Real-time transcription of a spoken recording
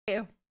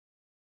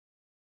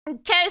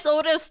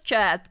Caseoh this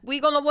chat.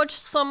 We're gonna watch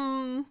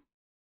some...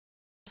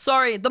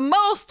 Sorry, the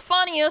most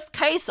funniest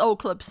Caseoh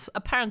clips,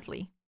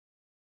 apparently.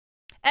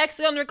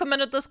 Axion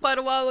recommended this quite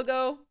a while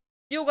ago.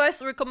 You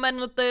guys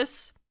recommended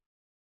this.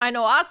 I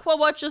know Aqua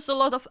watches a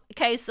lot of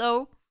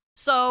Caseoh.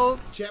 So...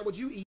 Chat, would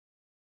you eat?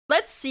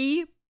 Let's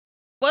see.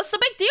 What's the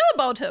big deal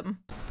about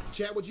him?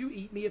 Chat, would you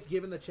eat me if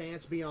given the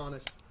chance? Be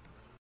honest.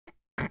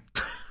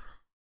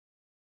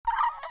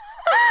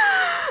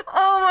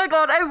 Oh my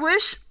god, I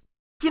wish...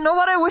 You know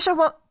what I wish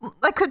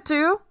I could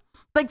do?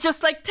 Like,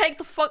 just, like, take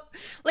the fuck...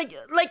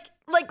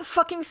 Like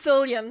fucking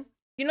Fillion.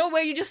 You know,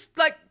 where you just,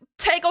 like,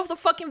 take off the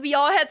fucking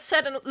VR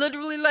headset and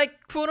literally,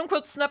 like,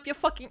 quote-unquote snap your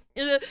fucking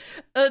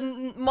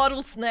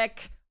model's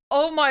neck.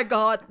 Oh my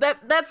god.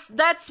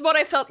 That's what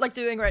I felt like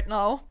doing right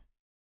now.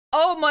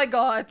 Oh my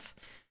god.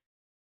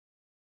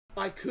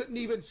 I couldn't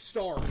even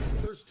start.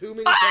 There's too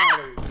many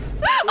calories.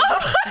 It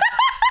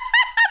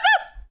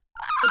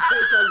would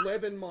take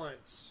 11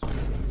 months.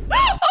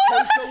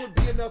 Caseoh would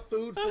be enough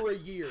food for a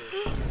year.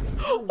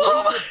 Your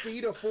weight would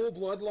feed a full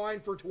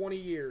bloodline for 20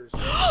 years.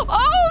 Oh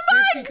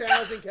my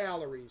 50,000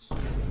 calories.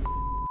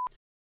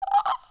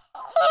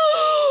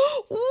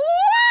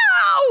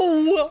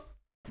 Wow!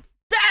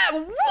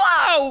 Damn,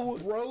 wow!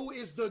 Bro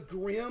is the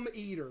Grim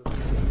Eater.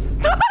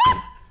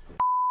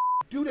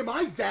 Dude, am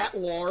I that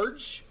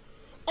large?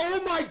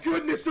 Oh my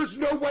goodness, there's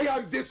no way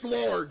I'm this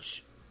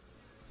large.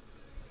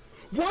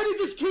 Why does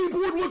this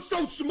keyboard look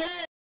so small?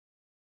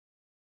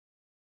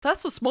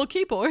 That's a small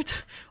keyboard.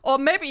 Or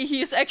maybe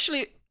he's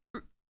actually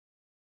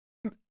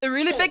a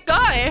really big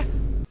guy.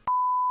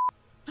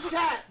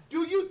 Chat,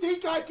 do you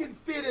think I can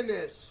fit in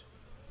this?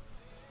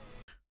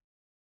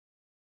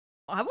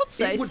 I would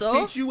say so. It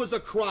would fit you as a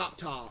crop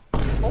top.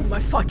 Oh my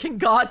fucking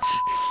god.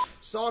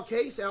 Saw a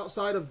case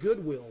outside of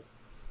Goodwill.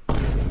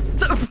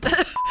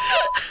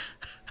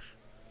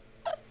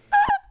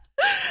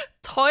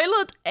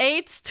 Toilet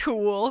aids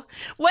tool.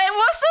 Wait,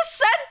 was this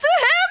sent to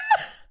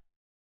him?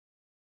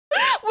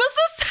 Was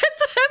this sent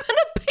to him in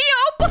a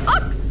P.O.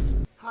 box?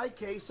 Hi,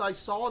 Case. I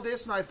saw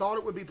this and I thought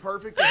it would be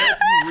perfect to help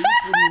you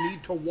reach when you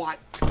need to wipe.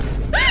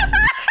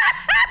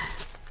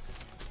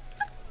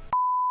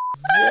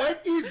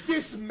 What is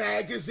this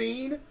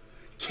magazine?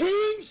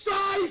 King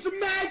size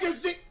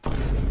magazine!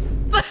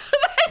 They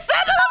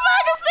sent it a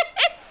magazine!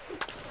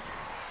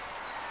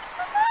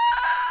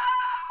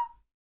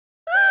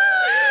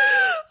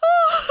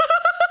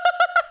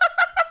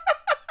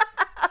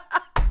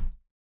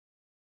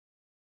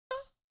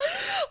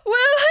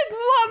 We're like 1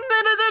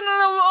 minute in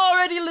and I'm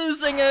already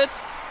losing it.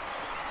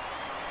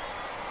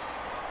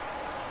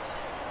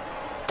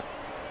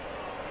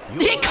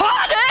 He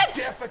caught it!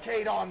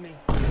 Defecate on me.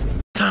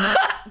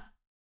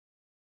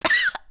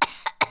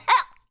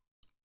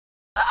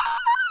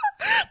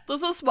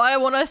 This is why I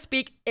want to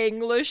speak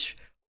English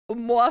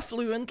more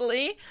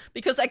fluently,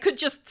 because I could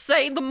just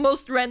say the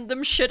most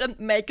random shit and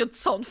make it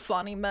sound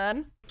funny,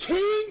 man.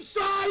 King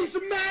size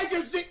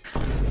magazine!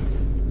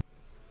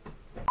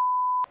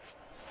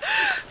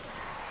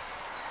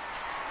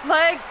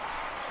 Like...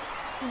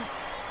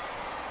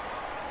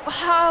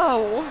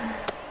 How?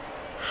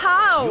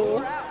 How?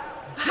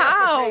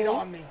 Defecate How?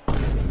 on me.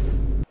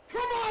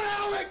 Come on,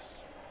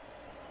 Alex!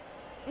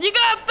 You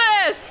got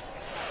this!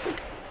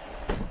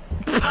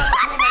 I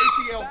tore my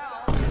ACL.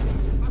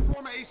 I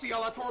tore my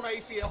ACL. I tore my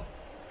ACL.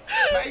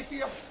 My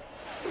ACL.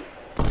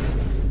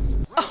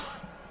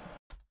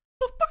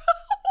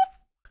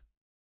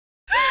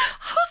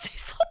 How's he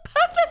so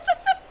bad at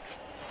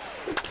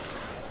it?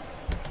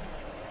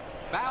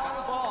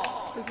 Foul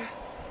ball.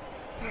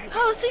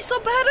 How's he so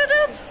bad at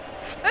it?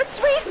 It's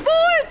Wii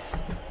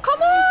Sports!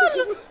 Come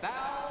on!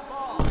 Foul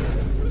ball.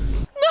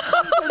 No!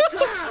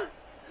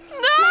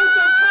 No!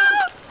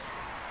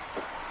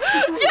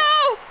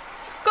 Yo!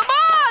 Come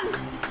on!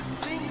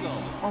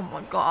 Single. Oh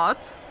my god.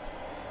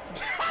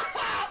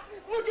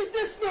 Look at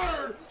this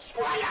nerd!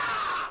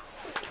 Squire!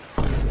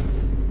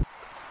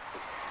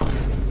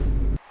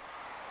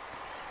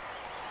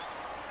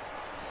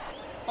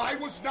 I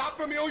was not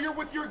familiar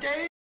with your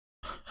game.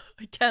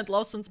 I can't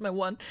laugh since my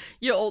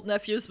 1-year-old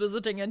nephew is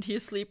visiting and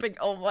he's sleeping.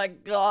 Oh my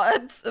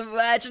god.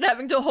 Imagine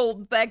having to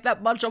hold back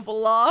that much of a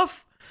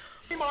laugh.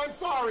 I'm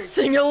sorry.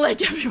 Single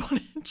like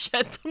everyone in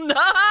chat.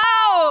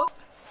 No!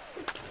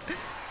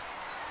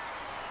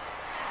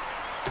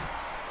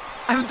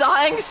 I'm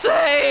dying,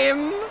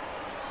 same.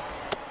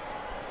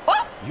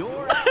 Oh!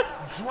 You're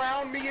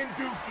Drown me in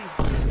Dookie.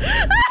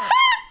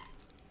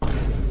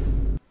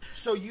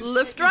 So you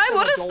Lift sent me dry? some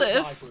What is adult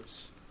this?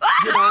 diapers.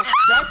 You know,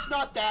 that's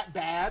not that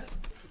bad.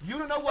 You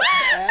don't know what's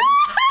bad?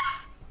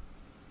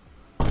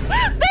 They're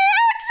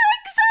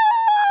asking so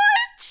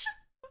much!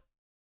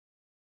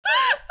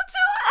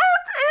 To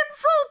add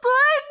insult to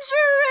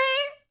injury!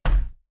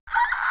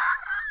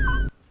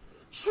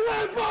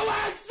 Triple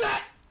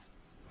exit!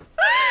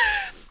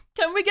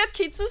 Can we get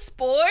Kitsu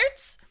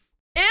Sports?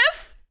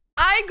 If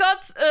I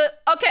got,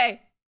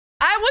 okay.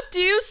 I would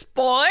do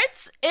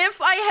sports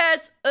if I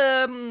had,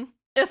 a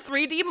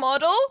 3D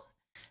model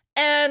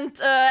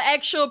and,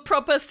 actual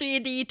proper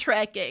 3D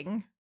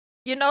tracking.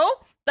 you know,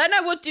 then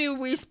I would do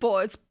Wii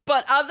Sports.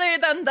 But other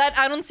than that,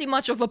 I don't see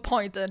much of a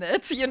point in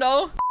it, you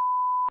know?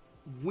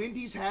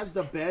 Wendy's has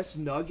the best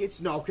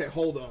nuggets? No, okay,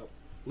 hold up.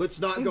 Let's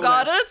not go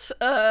Got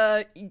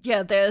that. it?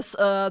 Yeah, there's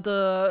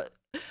the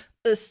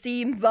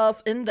Steam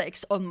Valve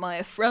Index on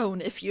my phone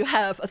if you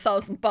have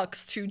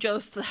 $1,000 to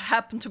just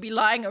happen to be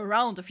lying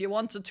around if you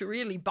wanted to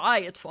really buy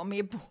it for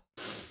me.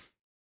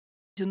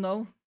 You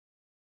know?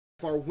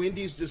 Our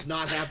Wendy's does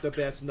not have the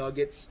best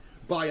nuggets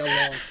by a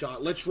long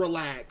shot. Let's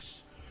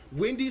relax.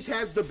 Wendy's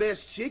has the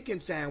best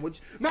chicken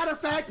sandwich. Matter of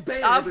fact,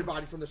 ban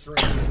everybody from the stream.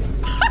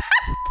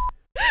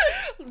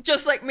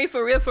 Just like me,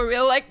 for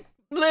real, like,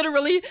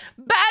 literally,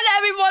 ban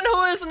everyone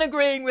who isn't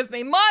agreeing with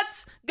me.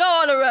 Mods, go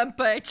on a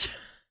rampage.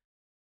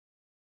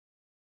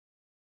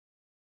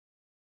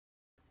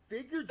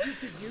 Figured you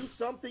could use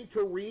something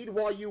to read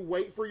while you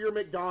wait for your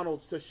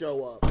McDonald's to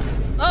show up.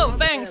 Oh,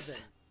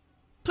 thanks.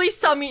 Please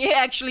tell me he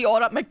actually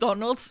ordered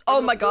McDonald's.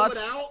 Oh my god.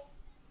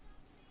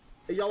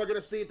 And y'all are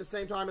gonna see it at the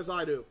same time as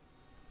I do.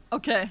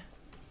 Okay.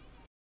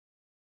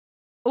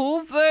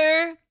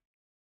 Over,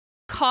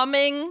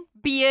 coming,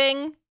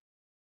 being,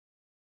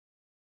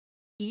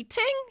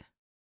 eating?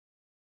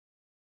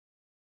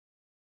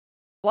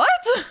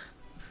 What?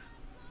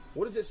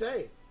 What does it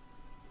say?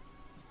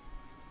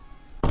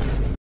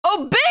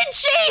 Oh,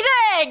 binge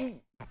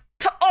eating!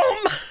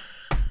 Oh my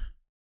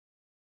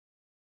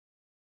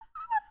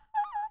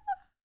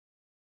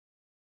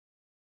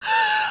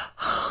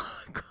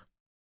god.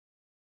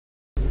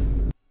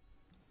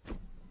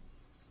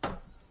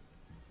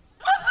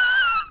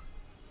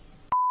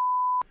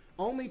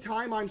 Only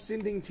time I'm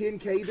sending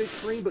 10K this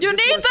stream, but you need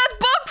that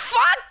book?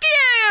 Fuck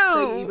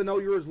you! Even though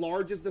you're as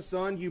large as the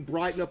sun, you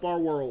brighten up our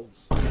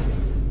worlds.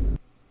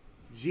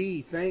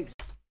 Gee, thanks.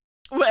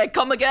 Wait,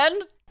 come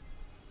again?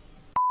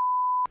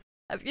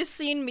 Have you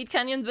seen Meat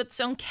Canyon Witze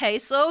on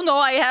Caseoh? No,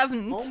 I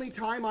haven't. Only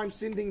time I'm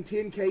sending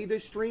 10K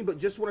this stream, but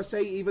just want to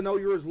say, even though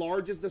you're as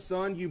large as the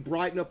sun, you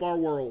brighten up our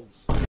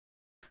worlds.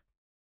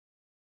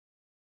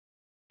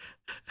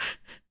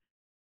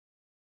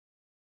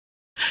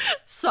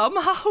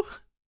 Somehow,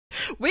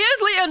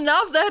 weirdly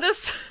enough, that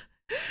is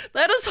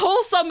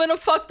wholesome in a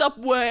fucked up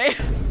way.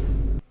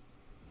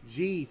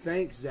 Gee,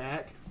 thanks,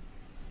 Zach.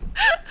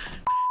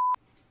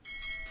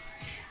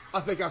 I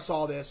think I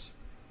saw this.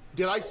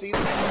 Did I see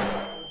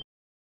this?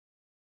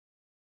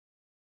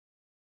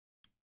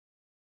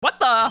 What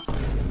the?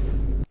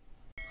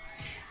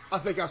 I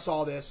think I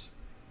saw this.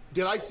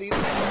 Did I see this?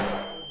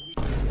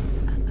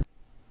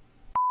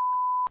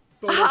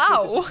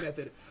 Photosynthesis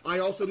method. I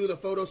also do the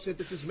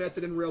photosynthesis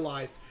method in real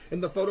life.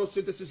 And the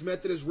photosynthesis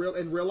method is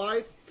in real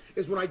life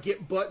is when I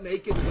get butt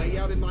naked, lay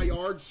out in my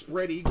yard,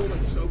 spread eagle,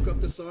 and soak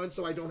up the sun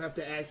so I don't have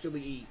to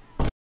actually eat.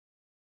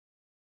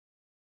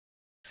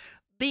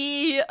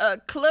 The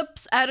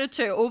clips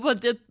editor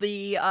overdid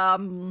the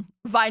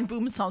Vine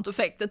Boom sound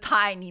effect a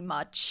tiny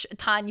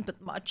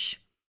bit much.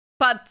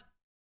 But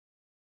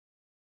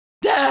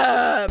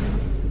damn!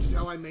 Which is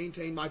how I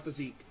maintain my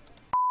physique.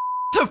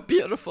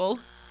 Beautiful.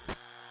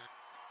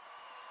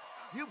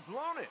 You've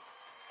blown it.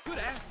 Good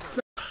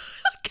answer.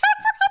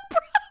 Camera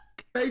broke.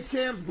 Face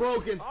cam's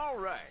broken. All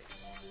right.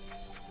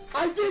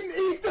 I didn't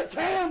eat the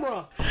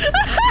camera.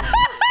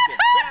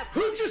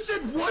 Who just said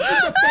what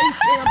did the face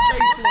cam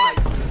taste like?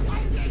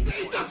 I didn't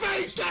eat the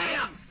face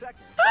cam.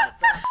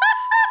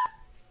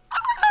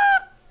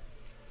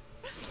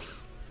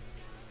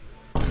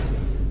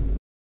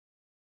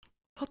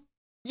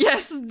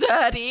 Yes,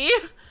 Daddy.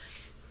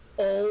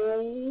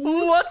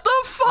 Oh. What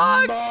the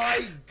fuck?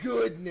 My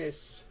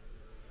goodness.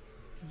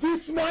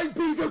 This might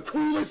be the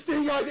coolest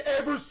thing I've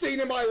ever seen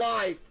in my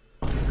life.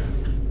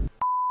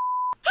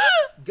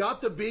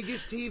 Got the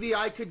biggest TV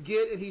I could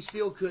get and he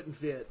still couldn't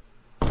fit.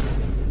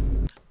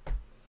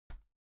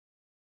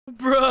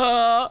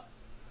 Bruh.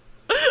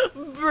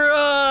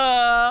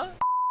 Bruh.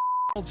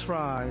 McDonald's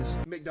fries.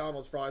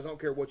 McDonald's fries. I don't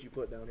care what you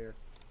put down here.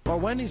 Or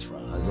Wendy's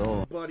fries.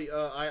 Oh. Buddy,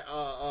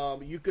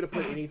 you could have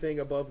put anything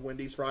above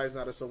Wendy's fries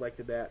and I'd have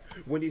selected that.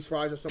 Wendy's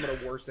fries are some of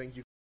the worst things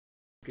you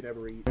can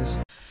ever eat.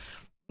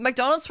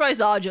 McDonald's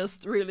fries are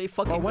just really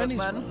fucking good, Wendy's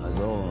man. fries.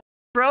 Oh.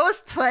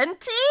 Bro's 20?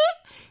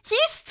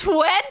 He's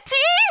 20?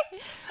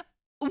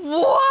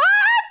 What?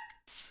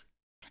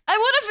 I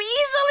would have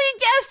easily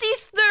guessed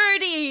he's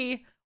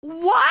 30.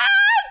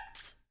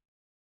 What?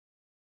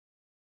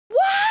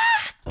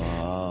 What?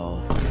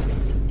 Oh.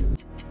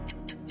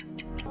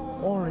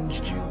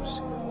 Orange juice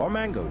or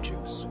mango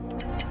juice.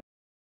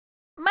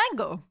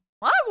 Mango.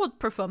 I would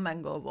prefer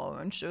mango over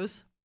orange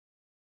juice.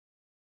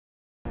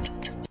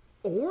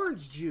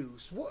 Orange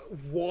juice?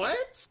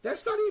 What?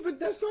 That's not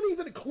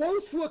even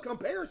close to a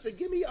comparison.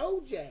 Give me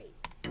OJ.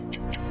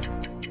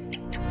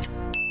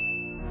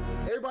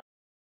 Everybody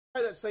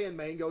that's saying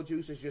mango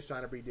juice is just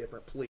trying to be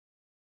different, please.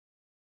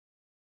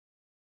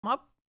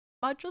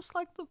 I just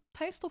like the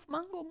taste of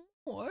mango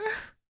more.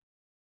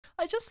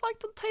 I just like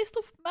the taste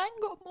of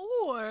mango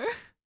more.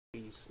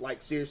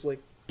 Like, seriously?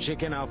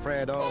 Chicken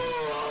Alfredo.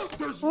 Oh,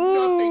 there's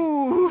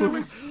Ooh. nothing. There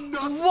is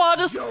nothing. What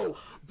is... Yo,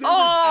 there is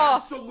Oh,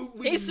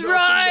 absolutely he's nothing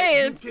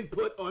right. that you can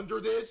put under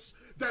this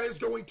that is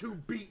going to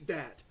beat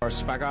that. Or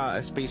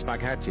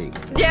spaghetti.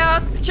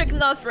 Yeah,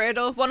 chicken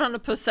Alfredo,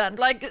 100%.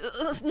 Like,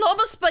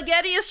 normal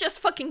spaghetti is just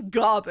fucking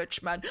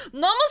garbage, man.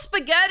 Normal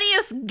spaghetti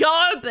is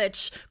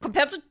garbage.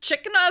 Compared to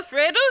chicken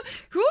Alfredo,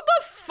 who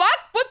the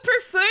fuck would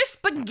prefer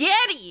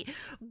spaghetti?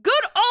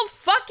 Good old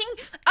fucking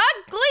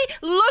ugly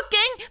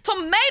looking,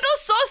 tomato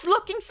sauce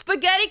looking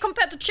spaghetti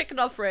compared to chicken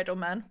Alfredo,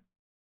 man.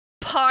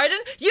 Pardon?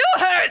 You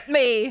heard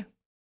me!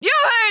 You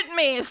heard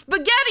me!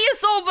 Spaghetti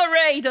is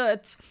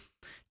overrated!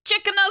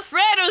 Chicken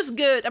Alfredo's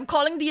good. I'm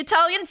calling the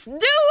Italians. Do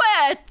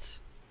it!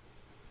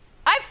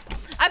 I've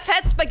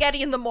had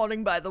spaghetti in the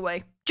morning, by the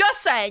way.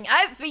 Just saying,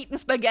 I've eaten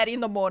spaghetti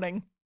in the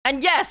morning.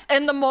 And yes,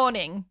 in the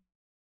morning.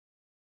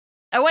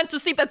 I went to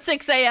sleep at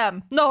 6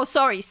 a.m. No,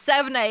 sorry,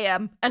 7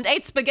 a.m. and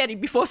ate spaghetti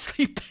before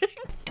sleeping.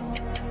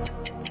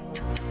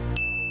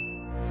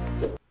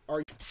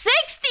 66%?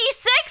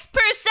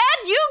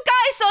 You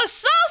guys are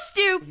so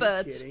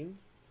stupid! Are you kidding?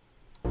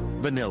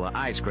 Vanilla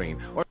ice cream.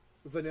 Or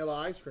Vanilla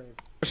ice cream.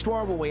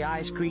 strawberry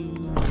ice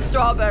cream.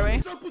 Strawberry.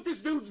 What's up with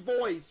this dude's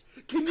voice?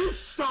 Can you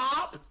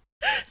stop?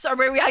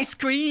 Strawberry ice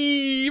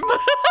cream.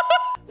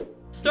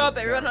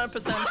 Strawberry,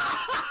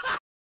 100%.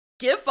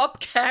 Give up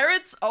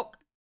carrots? Oh,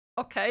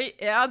 okay,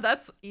 yeah,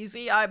 that's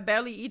easy. I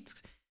barely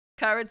eat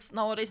carrots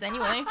nowadays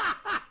anyway.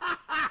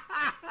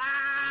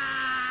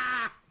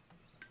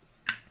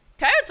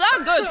 Carrots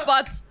are good,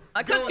 but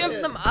I could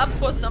give them up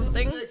for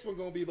something. What's the next one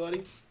gonna be,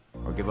 buddy?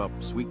 Or give up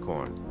sweet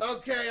corn.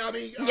 Okay, I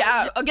mean...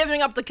 Yeah,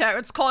 giving up the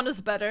carrots. Corn is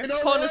better. You know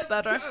Corn what? is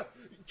better.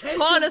 Take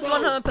Corn them is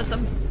both.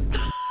 100%.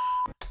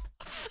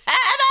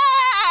 Fat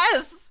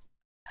ass!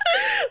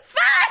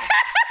 Fat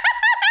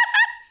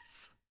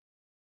ass!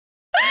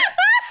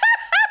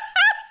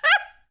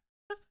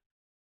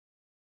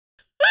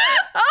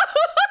 Oh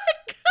my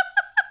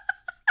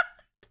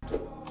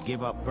god!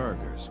 Give up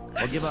burgers.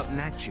 Or give up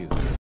nachos.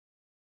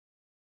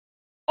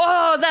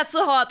 Oh, that's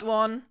a hot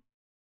one.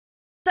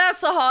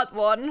 That's a hot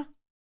one.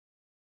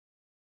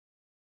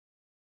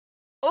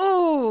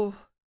 Oh.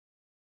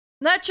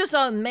 Nachos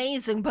are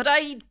amazing, but I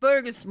eat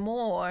burgers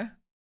more.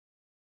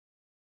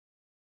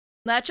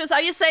 Nachos? Are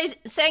you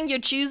saying you're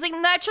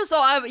choosing nachos or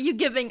are you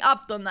giving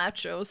up the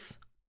nachos?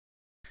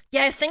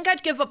 Yeah, I think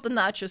I'd give up the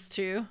nachos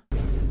too.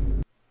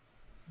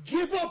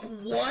 Give up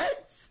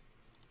what?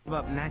 Give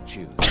up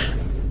nachos.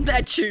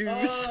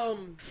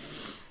 Nachos.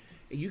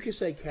 You can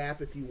say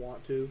cap if you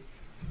want to.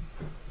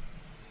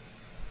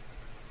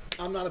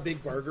 I'm not a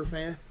big burger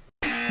fan.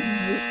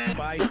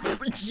 Bye.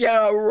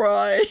 Yeah,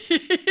 right.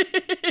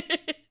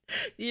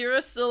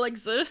 Gyros still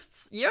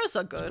exists. Gyros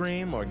are good. Ice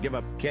cream or give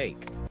up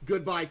cake.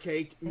 Goodbye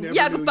cake. Never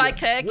Yeah, knew goodbye you.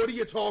 cake. What are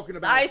you talking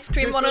about? Ice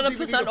cream, This doesn't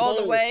even 100% need a all the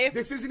poll. way.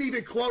 This isn't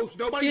even close.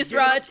 Nobody's He's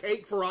giving right. up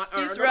cake for He's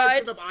nobody's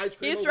right. giving up ice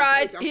cream He's over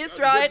right. cake. He's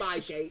right. Goodbye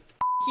cake.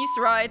 He's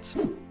right.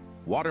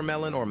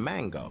 Watermelon or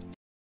mango.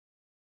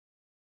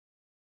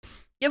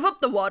 Give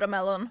up the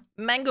watermelon.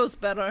 Mango's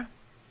better.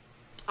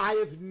 I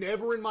have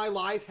never in my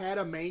life had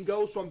a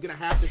mango, so I'm gonna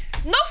have to.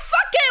 No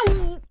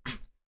fucking...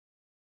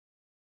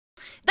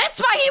 That's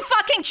why he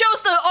fucking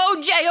chose the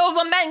OJ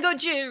over mango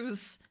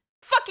juice.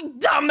 Fucking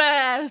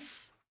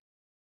dumbass.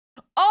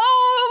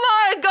 Oh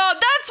my god,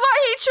 that's why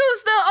he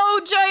chose the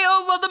OJ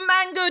over the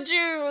mango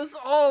juice.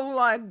 Oh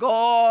my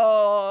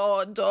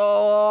god.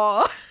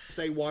 Oh.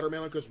 Say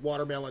watermelon because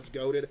watermelon's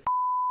goated.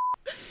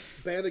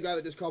 Ban the guy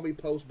that just called me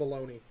Post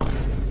Baloney.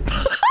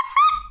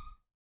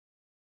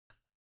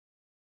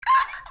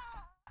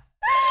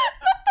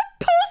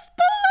 Post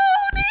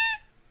baloney.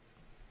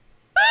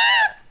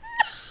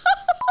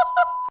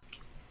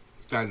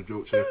 Standard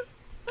Yorkshire.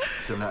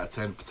 7 out of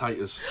 10.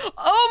 Potatoes.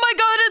 Oh my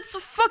god, it's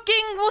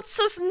fucking... What's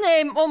his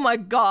name? Oh my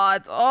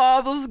god.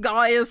 Oh, this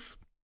guy is...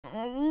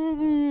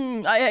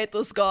 I hate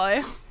this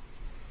guy.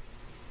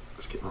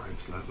 Let's get right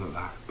into that. Look at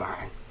that.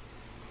 Bang.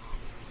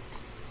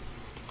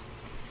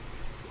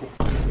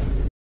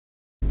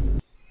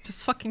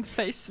 This fucking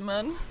face,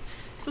 man.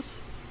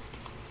 This...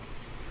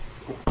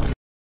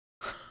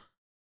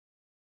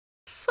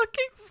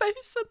 Fucking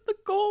face and the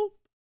gold.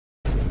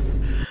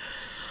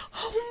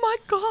 Oh my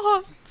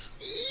god.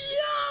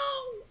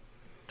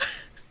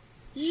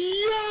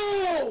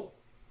 Yo!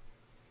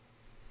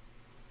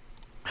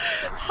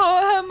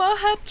 How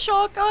hammerhead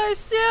chalk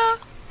eyes, yeah?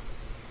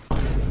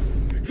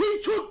 He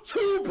took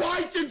 2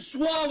 bites and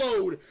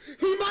swallowed!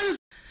 He might as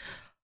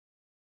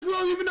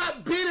well even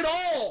not been at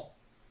all!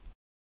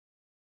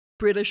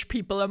 British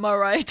people, am I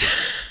right?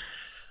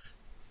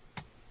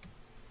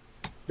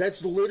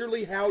 That's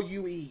literally how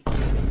you eat.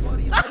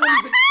 Buddy, I don't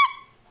even...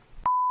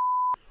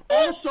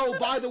 Also,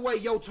 by the way,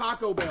 yo,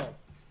 Taco Bell.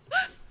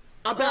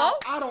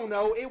 About, I don't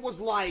know, it was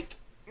like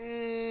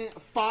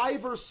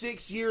 5 or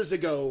 6 years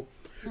ago.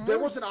 There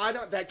was an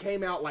item that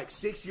came out like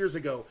 6 years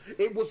ago.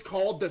 It was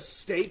called the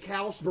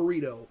Steakhouse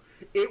Burrito.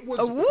 It was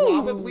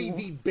probably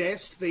the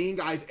best thing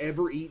I've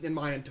ever eaten in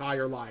my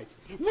entire life.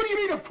 What do you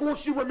mean, of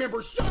course you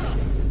remember? Shut up!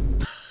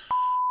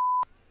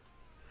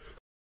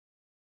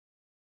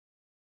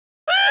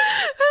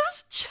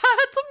 This chat,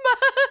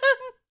 man.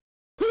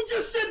 Who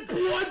just said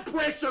blood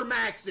pressure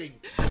maxing?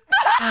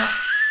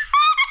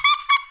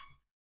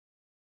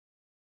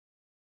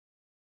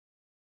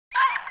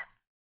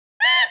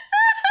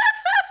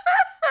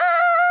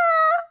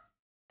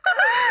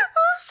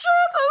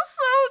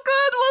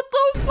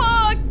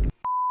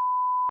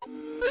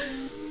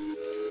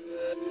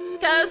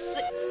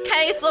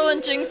 Caseoh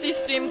and Jinxie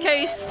stream.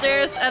 Case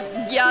stares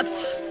at Yat. He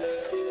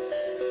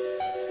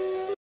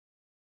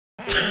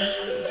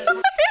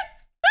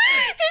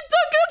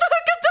took a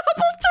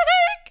double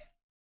take!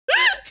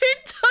 He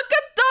took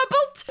a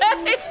double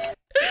take!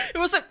 It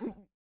was like,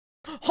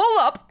 hold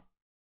up!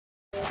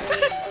 He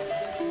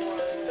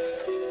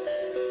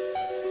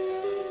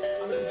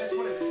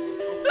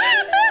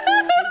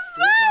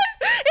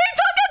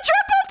took a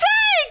triple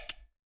take!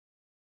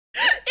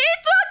 He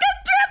took a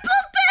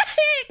triple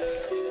take!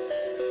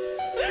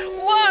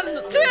 1,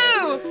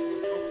 2,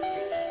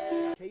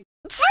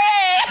 3!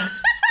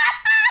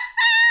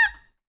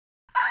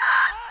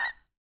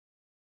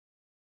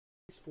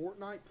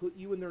 Fortnite put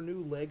you in their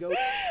new Lego. I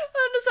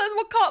understand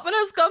what Cartman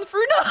has gone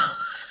through now.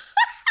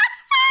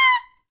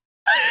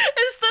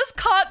 Is this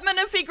Cartman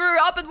if he grew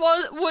up and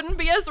wouldn't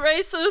be as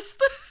racist?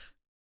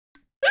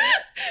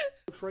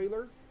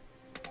 Trailer.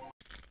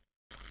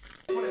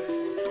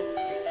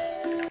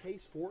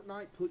 Case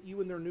Fortnite put you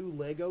in their new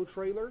Lego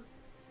trailer.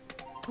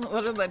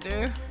 What did I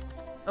do?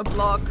 A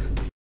block.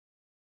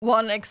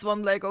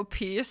 1x1 Lego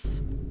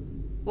piece.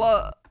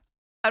 Well,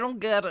 I don't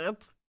get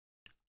it.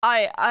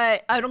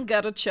 I don't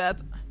get it, chat.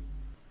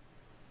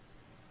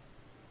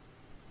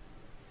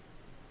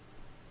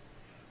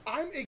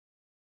 I'm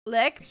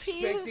Leg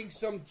expecting piece?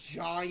 some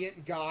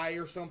giant guy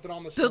or something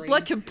on the screen. Built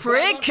like a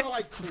brick?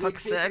 For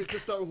fuck's sake. It's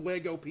just a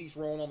Lego piece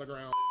rolling on the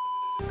ground.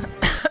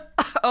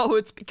 Oh,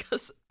 it's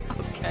because...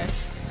 Okay.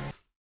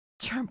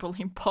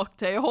 Trampoline Puck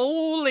Day.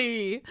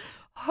 Holy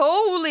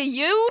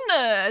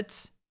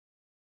unit!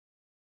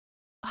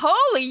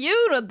 Holy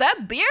unit!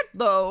 That beard,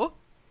 though!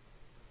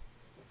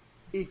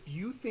 If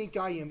you think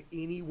I am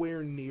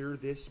anywhere near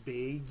this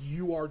big,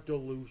 you are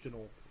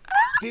delusional.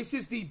 This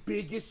is the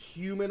biggest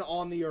human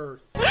on the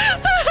earth. Oh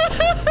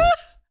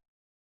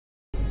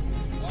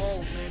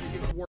man, it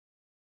gets worse.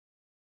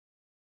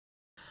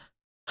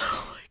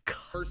 Oh my god.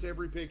 Worse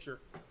every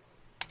picture.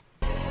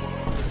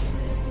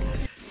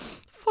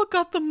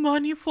 Forgot the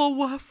money for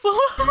waffle.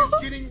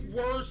 It's getting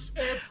worse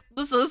every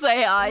This is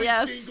AI,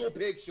 yes. single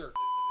picture.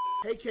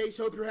 Hey Case,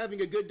 hope you're having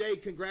a good day.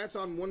 Congrats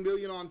on 1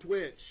 billion on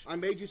Twitch. I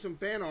made you some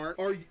fan art.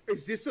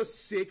 Is this a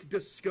sick,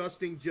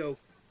 disgusting joke?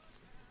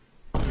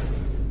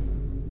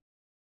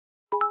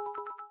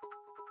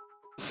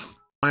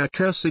 My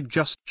accursed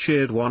just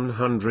cheered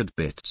 100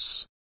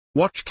 bits.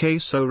 Watch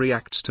Caseoh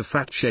reacts to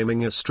fat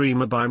shaming a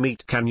streamer by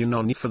Meat Canyon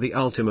on for the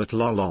ultimate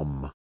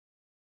lolom.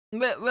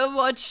 We'll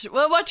watch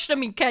the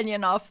Meat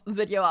Canyon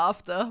video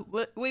after.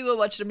 We will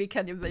watch the Meat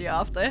Canyon video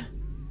after.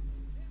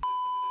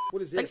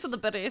 What is this? Thanks for the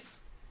biddies.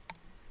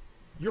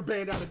 You're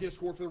banned out of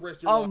Discord for the rest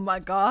of your Oh life. my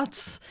god.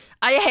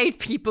 I hate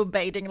people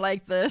baiting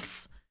like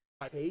this.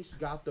 Case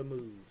got the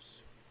moves.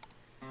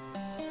 And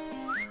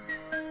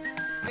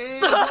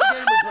what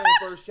game we playing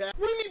first, chat?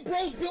 What do you mean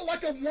bro's built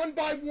like a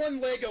 1x1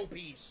 Lego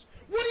piece?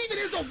 What even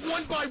is a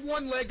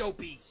 1x1 Lego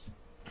piece?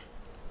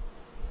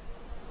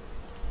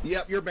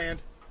 Yep, you're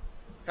banned.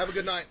 Have a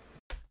good night.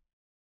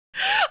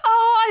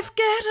 Oh,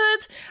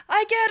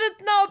 I get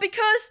it now,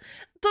 because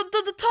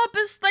the top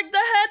is like the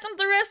head and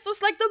the rest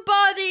is like the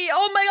body.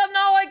 Oh my god,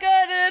 now I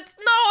get it.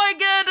 Now I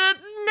get it.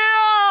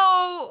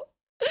 No!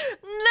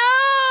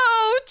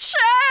 No!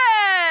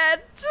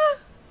 Chat!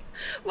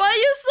 Why are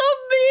you so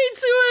mean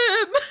to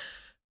him?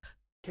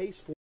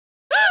 Case for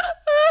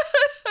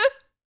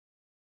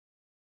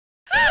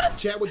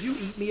chat, would you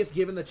eat me if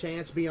given the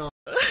chance beyond?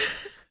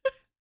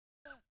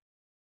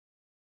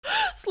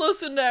 Slow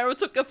Sunero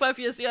took a 5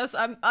 years. Yes,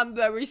 I'm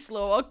very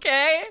slow,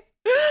 okay?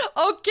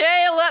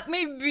 Okay, let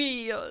me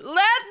be.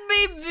 Let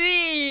me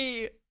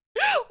be.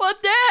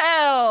 What the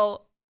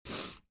hell?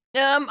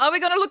 Are we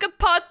gonna look at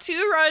part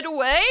 2 right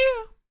away?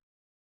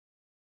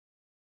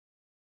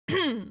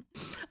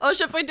 Or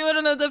should we do it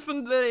in a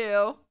different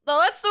video? No,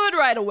 let's do it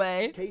right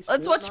away.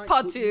 Let's watch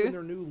part 2. In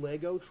their new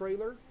Lego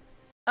trailer.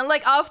 And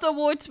like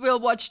afterwards, we'll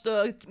watch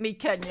the Meat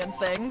Canyon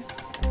thing.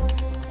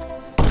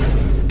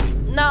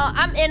 No,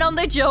 I'm in on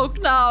the joke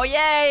now.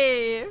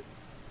 Yay!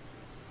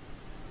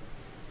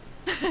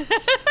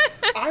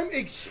 I'm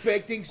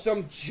expecting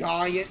some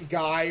giant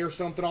guy or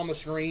something on the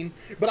screen,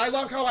 but I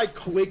love how I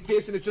click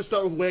this and it's just a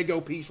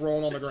Lego piece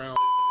rolling on the ground.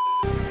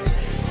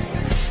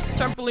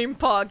 Trampoline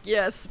park,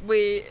 yes,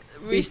 we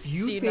If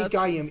you see think that.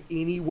 I am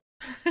anywhere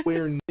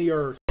near the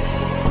earth,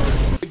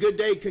 a good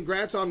day.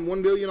 Congrats on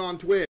 1 billion on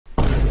Twitch.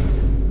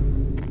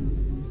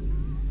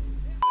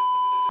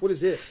 What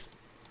is this?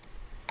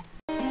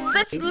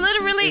 That's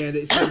literally. And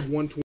it said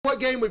 120. What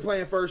game we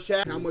playing first,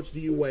 chat? How much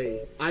do you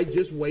weigh? I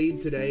just weighed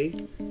today,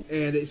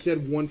 and it said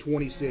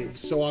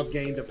 126, so I've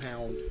gained a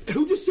pound.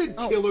 Who just said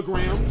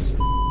kilograms?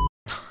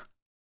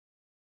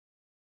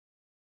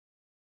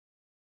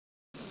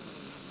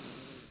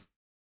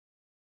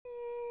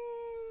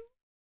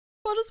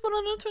 What is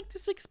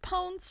 126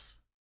 pounds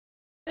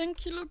in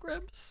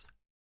kilograms?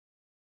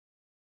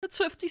 That's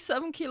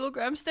 57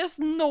 kilograms. There's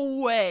no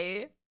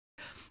way.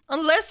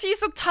 Unless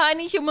he's a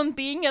tiny human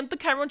being and the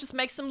camera just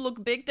makes him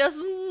look big, there's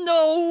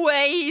no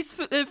way he's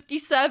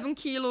 57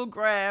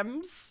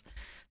 kilograms.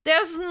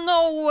 There's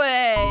no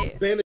way.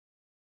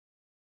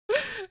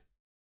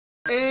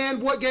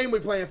 And what game we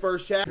playing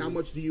first, chat? How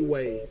much do you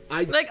weigh?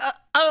 Like,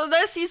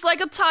 unless he's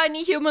like a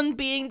tiny human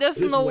being, there's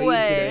just no weighed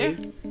way.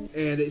 Today,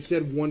 and it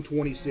said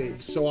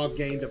 126, so I've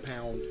gained a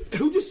pound.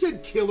 Who just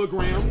said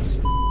kilograms?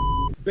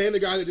 Ban the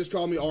guy that just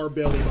called me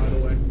R-Belly, by the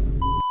way.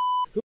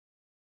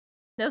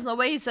 There's no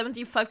way he's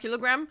 75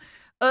 kilogram.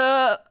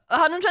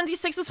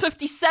 126 is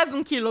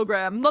 57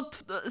 kilogram,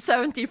 not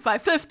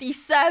 75,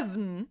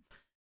 57.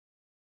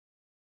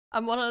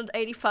 I'm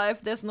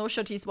 185, there's no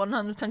shot he's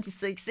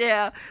 126.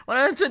 Yeah,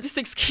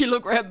 126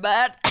 kilogram,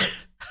 man.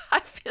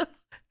 Unfortunately,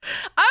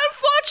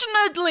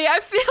 I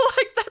feel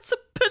like that's a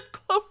bit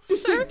closer.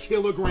 Just said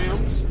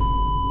kilograms.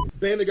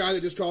 Ban the guy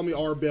that just called me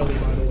R-Belly,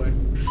 by the way.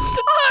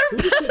 Who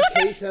just said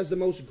Case has the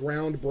most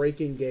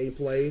groundbreaking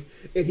gameplay,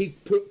 and he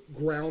put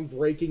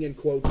groundbreaking in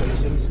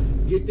quotations?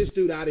 Get this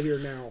dude out of here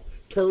now.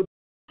 Turbo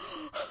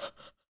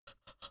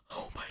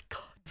Oh my god.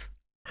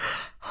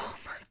 Oh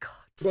my god.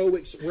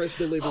 Express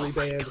Delivery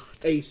band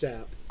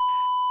ASAP.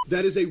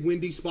 That is a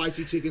Wendy's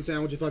spicy chicken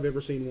sandwich if I've ever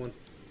seen one.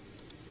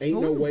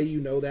 Ain't no way you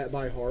know that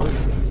by heart.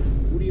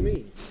 What do you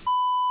mean?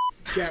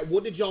 Chat,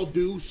 what did y'all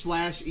do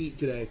 / eat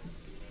today?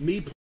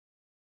 Me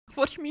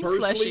What do you mean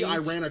personally, / I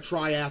ran a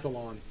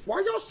triathlon. Why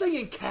are y'all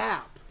saying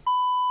cap?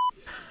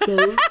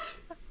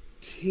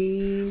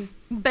 13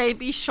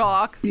 Baby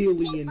Shark.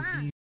 billion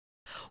views.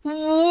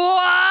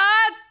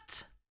 What?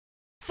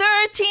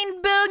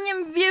 13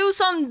 billion views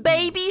on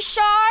Baby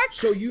Shark?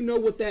 So you know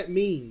what that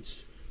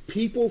means.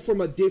 People from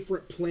a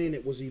different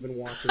planet was even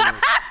watching this.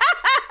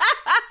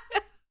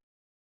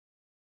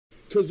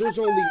 Because there's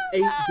only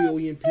 8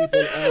 billion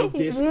people on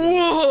this planet.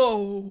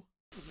 Whoa!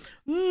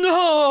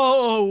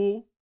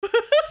 No!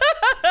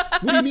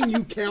 What do you mean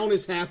you count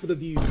as half of the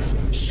views?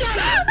 Shut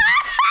up!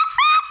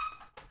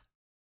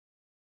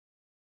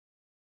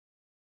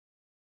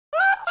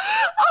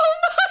 Oh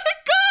my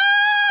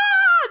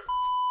god!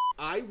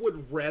 I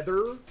would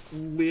rather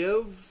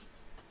live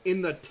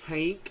in the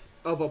tank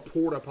of a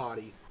porta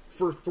potty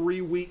for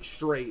 3 weeks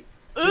straight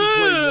than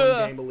play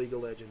one game of League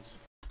of Legends.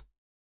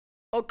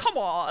 Oh, come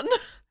on.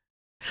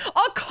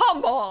 Oh,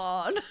 come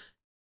on.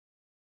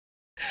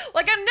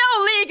 Like, I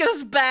know League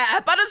is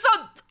bad, but it's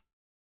not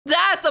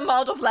that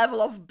amount of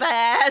level of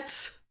bad.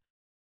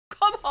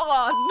 Come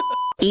on.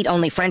 Eat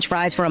only French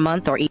fries for a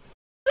month or eat...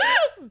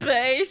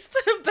 Based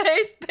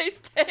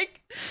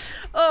take.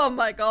 Oh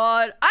my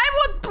god.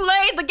 I would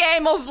play the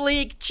game of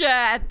League,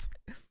 chat.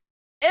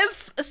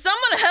 If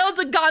someone held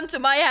a gun to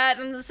my head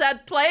and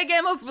said, play a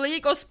game of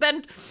League or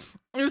spend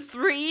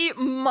 3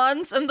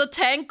 months in the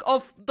tank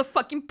of the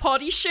fucking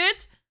potty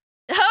shit,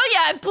 hell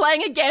yeah, I'm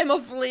playing a game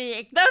of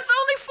League. That's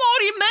only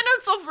 40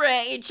 minutes of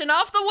rage, and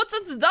afterwards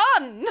it's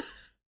done.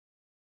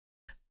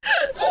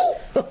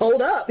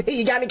 Hold up.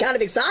 You got me kind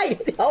of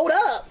excited. Hold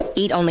up.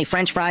 Eat only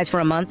French fries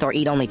for a month or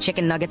eat only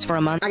chicken nuggets for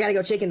a month. I gotta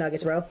go chicken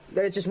nuggets, bro.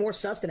 There's just more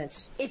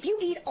sustenance. If you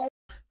eat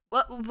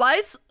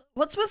What's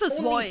with his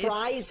only voice?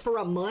 fries for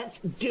a month,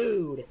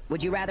 dude.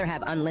 Would you rather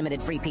have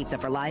unlimited free pizza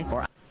for life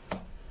or...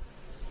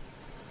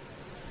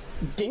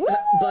 Buddy,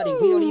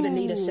 we don't even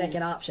need a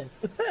second option.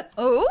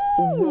 Oh.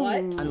 What?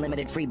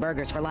 unlimited free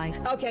burgers for life?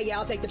 Okay, yeah,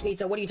 I'll take the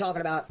pizza. What are you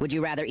talking about? Would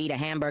you rather eat a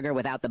hamburger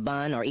without the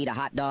bun or eat a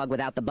hot dog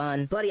without the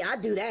bun? Buddy,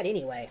 I'd do that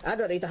anyway. I'd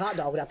rather eat the hot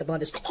dog without the bun.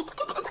 Just...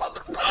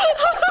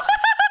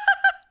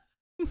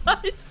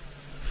 Nice.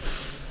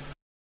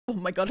 Oh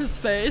my god, his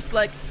face,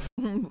 like...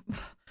 the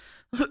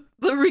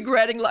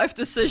regretting life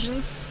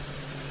decisions.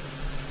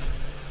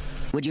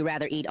 Would you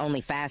rather eat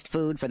only fast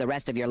food for the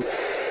rest of your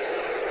life?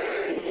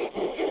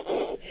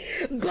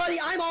 Buddy,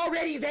 I'm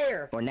already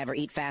there. Or never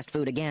eat fast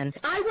food again?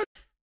 I would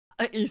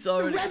He's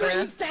already rather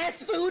there. eat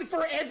fast food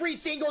for every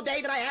single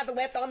day that I have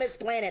left on this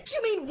planet.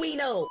 You mean we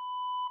know?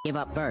 Give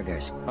up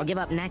burgers or give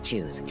up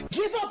nachos?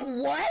 Give up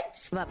what?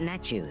 Give up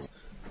nachos.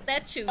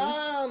 That choose.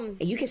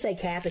 You can say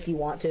cap if you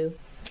want to.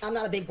 I'm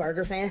not a big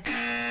burger fan.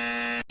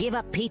 Give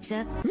up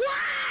pizza? What?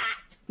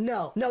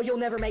 No, you'll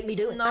never make me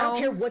do it. No. I don't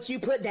care what you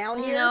put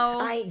down here. No.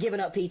 I ain't giving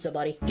up pizza,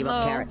 buddy. Give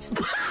up carrots?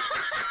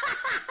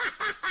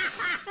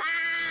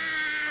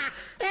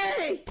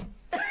 Hey!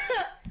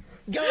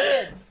 Go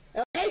ahead.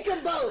 Take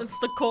them both. It's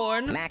the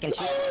corn. Mac and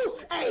cheese? Ooh,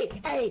 hey,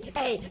 I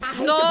hate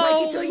No. to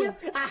break it to you.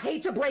 I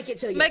hate to break it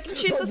to you. Mac and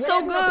cheese but is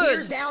so whatever good.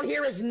 appears down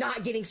here is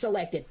not getting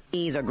selected.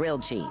 Cheese or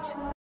grilled cheese?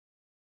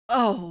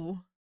 Oh.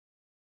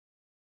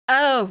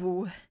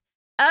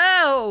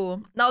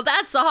 Now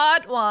that's a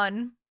hard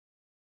one.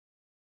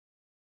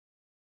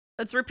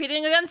 It's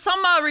repeating again.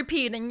 Some are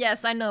repeating.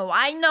 Yes, I know,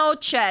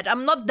 chat.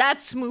 I'm not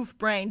that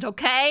smooth-brained,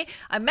 okay?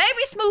 I may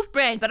be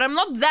smooth-brained, but I'm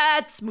not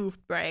that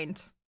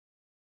smooth-brained.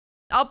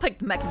 I'll pick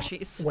the mac and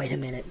cheese. Wait a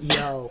minute,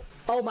 yo.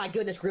 Oh my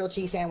goodness, grilled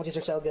cheese sandwiches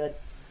are so good.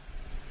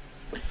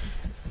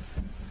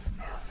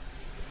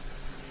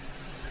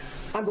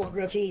 I'm going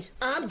grilled cheese.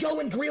 I'm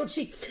going grilled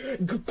cheese.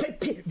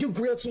 Dude,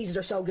 grilled cheeses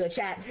are so good,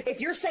 chat. If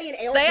you're saying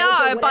L They or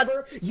are,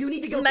 whatever, but you need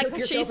to go mac cook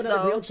and yourself cheese, another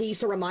though. grilled cheese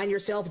to remind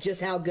yourself just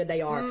how good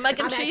they are. Mac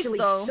and I'm cheese, actually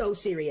though. so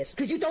serious.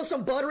 Could you throw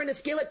some butter in the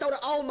skillet?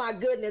 Oh my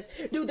goodness.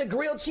 Dude, the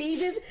grilled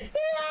cheeses.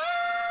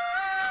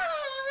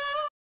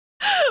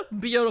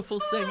 Beautiful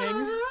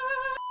singing.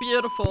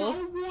 Beautiful.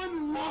 No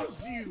one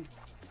loves you.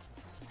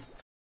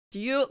 Do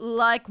you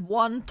like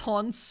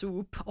wonton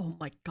soup? Oh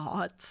my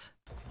god.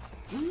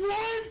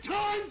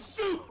 Wonton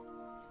soup.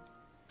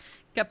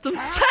 Captain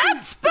Captain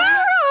Fat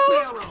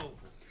Sparrow!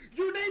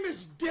 Your name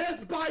is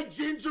Death by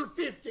Ginger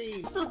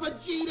 15 for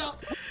Vegeta.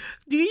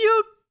 Do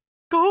you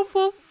go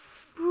for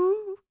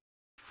food?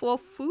 For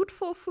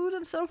food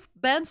instead of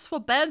bands for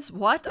bands?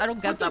 What? I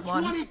don't get that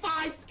one.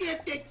 25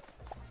 gifted.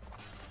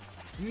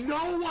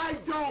 No, I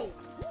don't.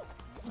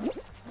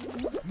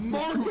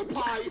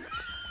 Markiplier.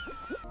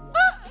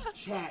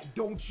 Chat,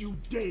 don't you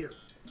dare.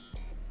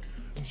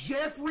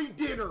 Jeffrey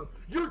Dinner,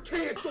 you're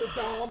canceled,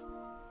 Dom.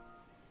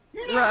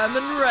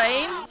 Roman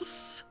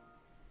Reigns.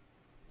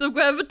 The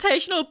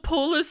gravitational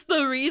pull is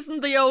the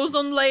reason the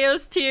ozone layer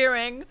is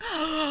tearing.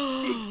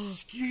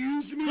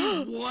 Excuse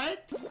me,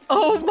 what?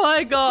 Oh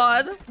my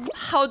god.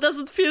 How does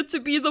it feel to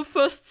be the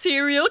first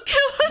serial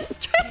killer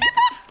streamer?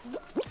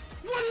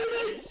 What do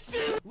you mean,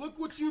 see? Look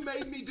what you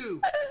made me do.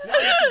 Now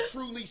you can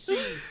truly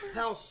see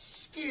how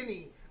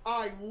skinny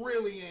I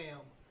really am.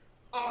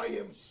 I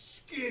am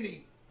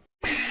skinny.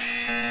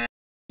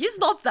 He's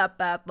not that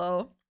bad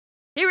though.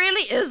 He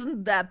really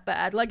isn't that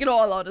bad, like in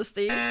all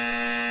honesty.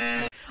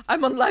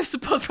 I'm on life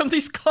support from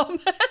these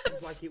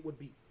comments. Like it would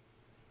be.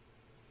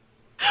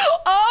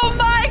 Oh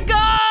my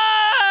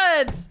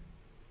god!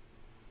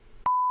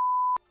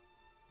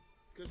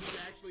 Because he's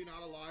actually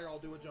not a liar, I'll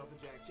do a jumping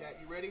jack. Chat,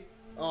 you ready?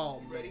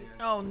 Oh, ready?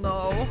 Oh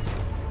no.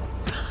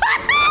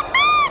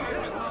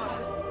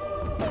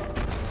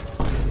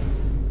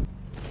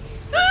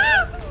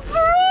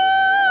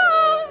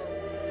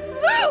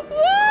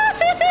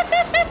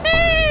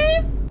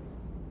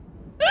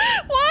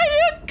 Why are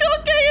you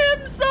cooking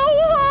him so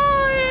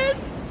hard?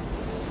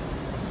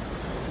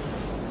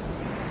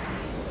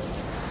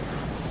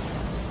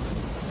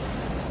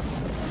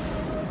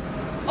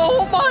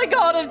 Oh my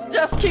god, it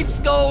just keeps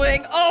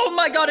going. Oh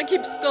my god, it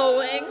keeps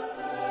going.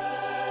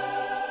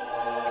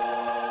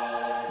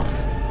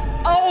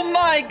 Oh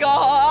my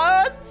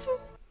god.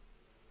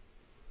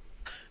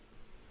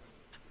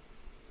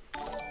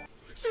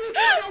 Seriously,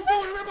 I don't do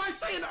it. Remember I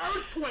say an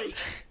earthquake.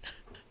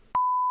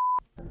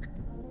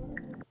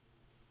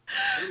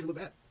 Doesn't even look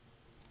bad.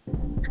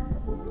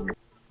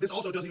 This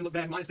also doesn't even look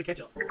bad, minus the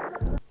ketchup.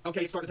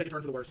 Okay, it's starting to take a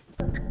turn for the worse.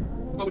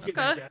 Oh, it's getting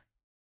bad, chat.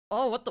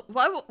 Oh, what the?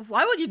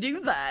 Why would you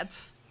do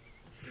that?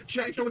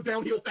 Chat, it's going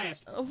downhill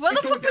fast. Why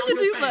the fuck would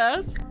you do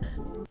that?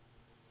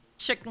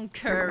 Chicken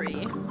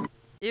curry.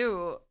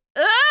 Ew. It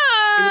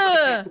looks like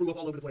a cat threw up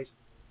all over the place.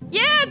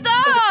 Yeah, it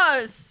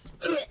does!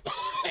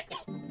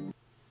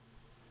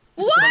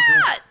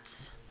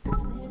 What?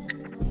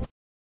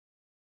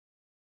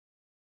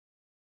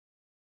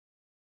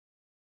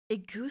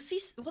 Egusi?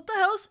 What the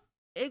hell's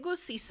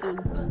egusi soup?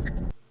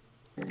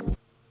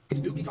 It's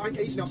Dookie time,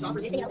 Case. Now stop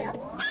resisting.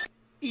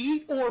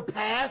 Eat or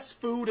pass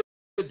food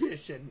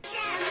edition.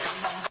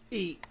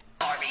 Eat.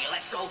 Barbie,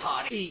 let's go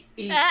party.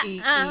 Eat.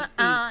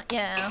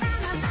 Yeah.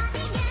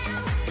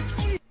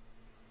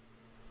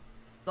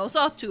 Those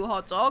are 2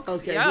 hot dogs.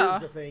 Okay, yeah.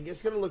 here's the thing.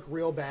 It's gonna look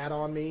real bad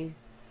on me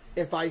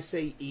if I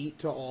say eat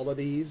to all of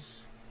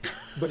these.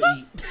 But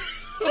eat.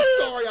 I'm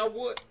sorry, I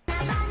would.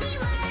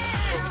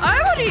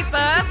 I would eat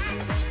that.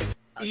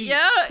 Eat.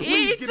 Yeah,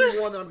 Please eat. give me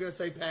one that I'm gonna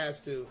say pass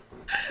to.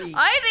 Eat.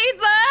 I'd eat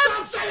that.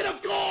 Stop saying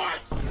of course!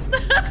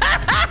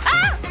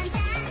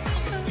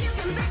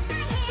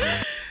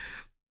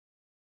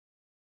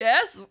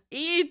 Yes,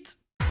 eat.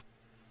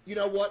 You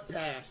know what?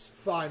 Pass.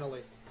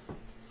 Finally.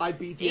 I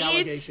beat the Eat.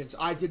 allegations.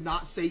 I did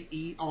not say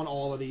eat on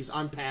all of these.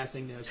 I'm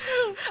passing this.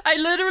 I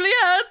literally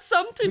had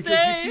some today.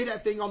 Because you see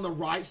that thing on the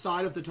right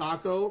side of the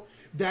taco?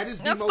 That is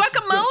the That's most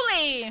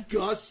guacamole.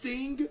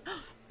 disgusting,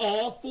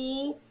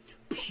 awful,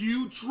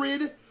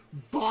 putrid,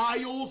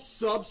 vile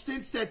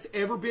substance that's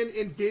ever been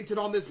invented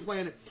on this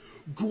planet.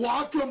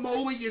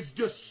 Guacamole is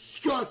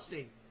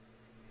disgusting.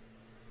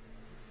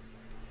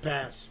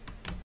 Pass.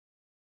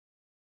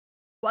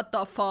 What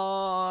the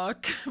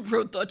fuck?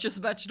 Bro touches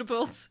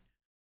vegetables.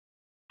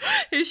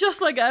 He's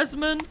just like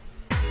Asmon.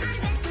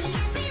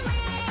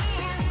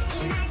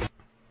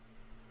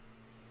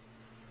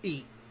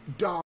 Eat.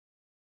 Dog.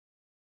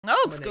 No,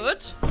 it's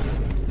good.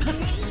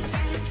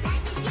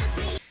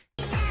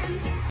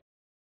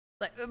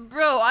 Like,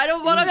 bro, I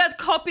don't want to get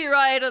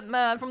copyrighted,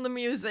 man, from the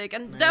music,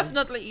 and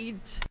definitely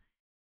eat.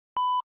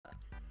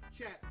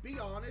 Chat, be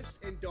honest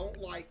and don't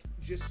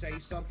just say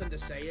something to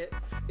say it.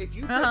 If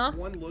you take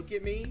one look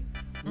at me,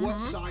 what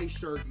size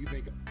shirt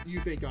you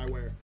think I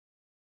wear?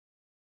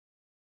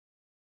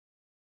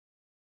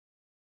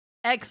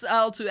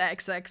 XL to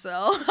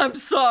XXL. I'm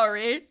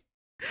sorry.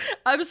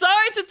 I'm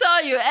sorry to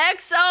tell you,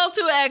 XL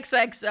to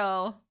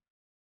XXL.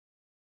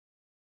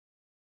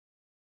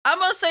 I'm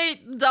gonna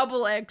say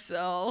double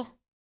XL.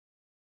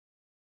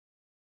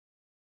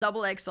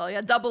 Double XL, yeah,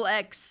 double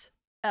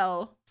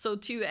XL. So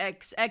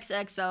 2X,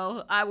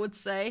 XXL, I would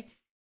say.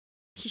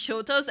 He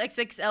showed us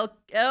XXL.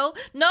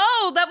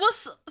 No, that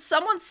was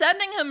someone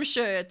sending him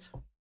shit.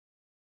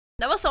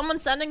 That was someone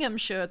sending him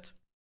shit.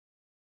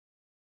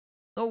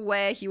 No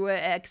way he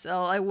wear XL,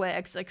 I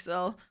wear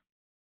XXL.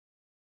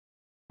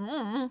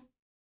 Mm.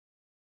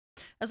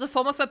 As a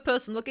former fat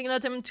person, looking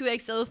at him in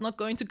 2XL is not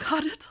going to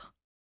cut it.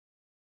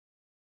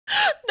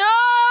 No!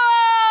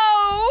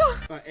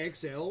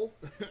 XL?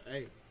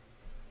 Hey.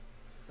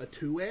 A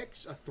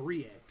 2X? A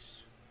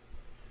 3X?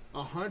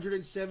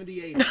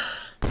 178X.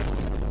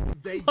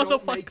 They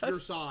don't make your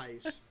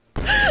size.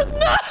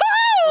 No!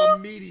 A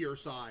meteor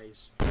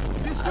size.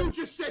 This dude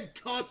just said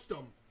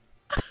custom.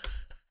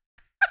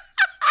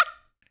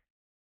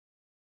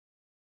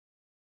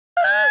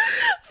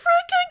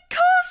 Freaking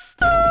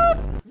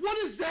custom! What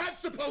is that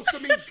supposed to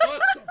mean,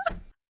 custom?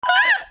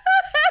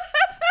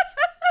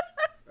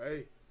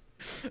 Hey.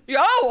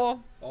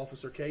 Yo!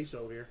 Officer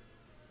Caseoh here.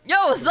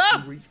 Yo, what's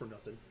up? Reach for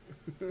nothing.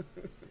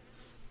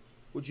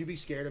 Would you be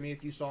scared of me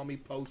if you saw me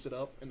posted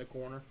up in the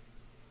corner?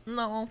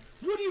 No.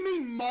 What do you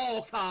mean,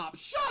 mall cop?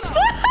 Shut up!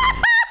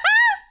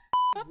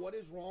 What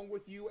is wrong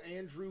with you,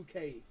 Andrew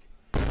Cake?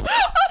 Bro!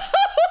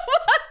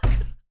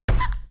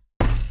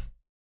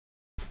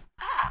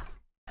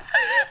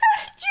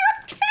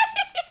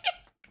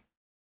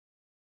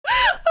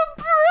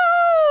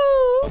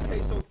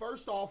 Okay, so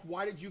first off,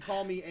 why did you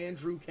call me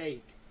Andrew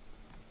Cake?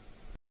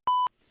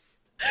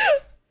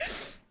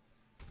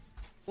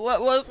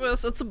 What was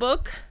this? It's a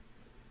book?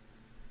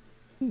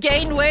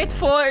 Gain weight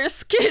for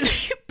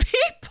skinny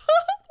people?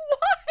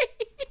 Why?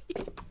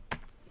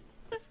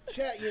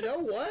 Chat, you know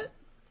what?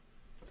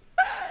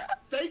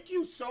 Thank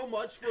you so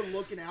much for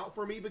looking out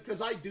for me,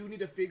 because I do need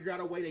to figure out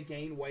a way to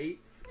gain weight,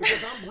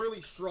 because I'm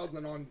really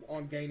struggling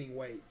on gaining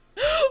weight.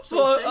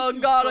 So oh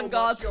god, oh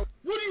god. Much,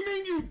 what do you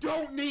mean you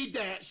don't need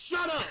that?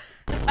 Shut up!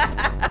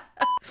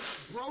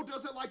 Bro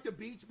doesn't like the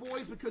Beach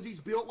Boys because he's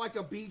built like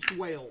a beached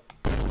whale.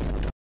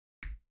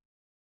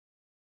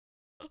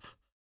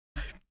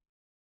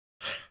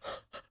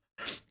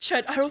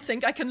 Chat, I don't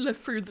think I can live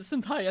through this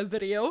entire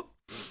video.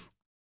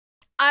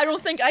 I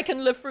don't think I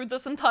can live through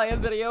this entire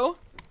video.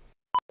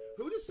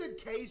 Who just said,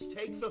 Case,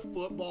 take the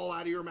football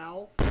out of your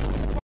mouth?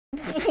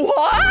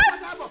 What? I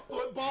have a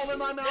football in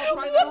my mouth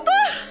right now.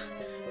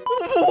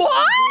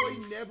 What? Boy,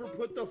 never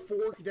put the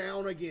fork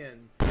down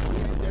again.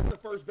 That's the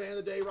first ban of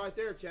the day right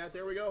there, chat.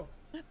 There we go.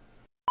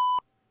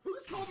 Who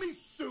just called me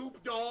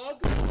Soup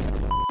Dog?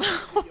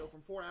 Video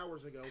from 4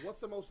 hours ago. What's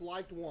the most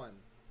liked one?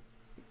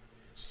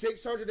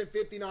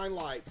 659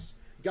 likes.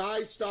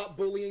 Guys, stop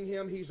bullying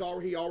him. He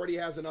already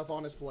has enough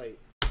on his plate.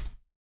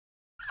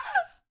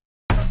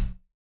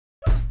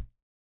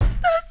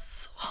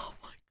 That's oh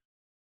my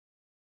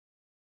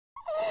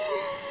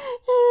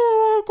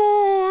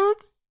god.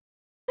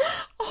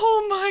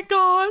 Oh my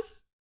god.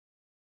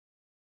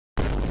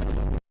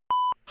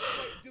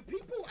 Wait, do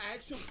people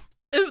actually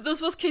If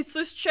this was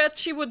Kitsu's chat,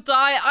 she would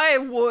die. I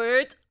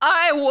would.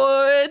 I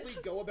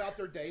would. go about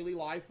their daily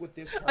life with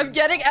this? I'm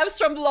getting abs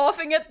from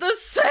laughing at the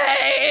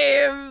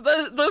same.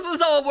 This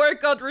is our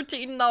workout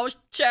routine now,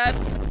 chat.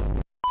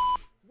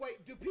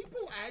 Wait, do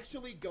people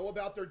actually go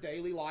about their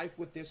daily life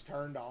with this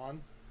turned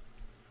on?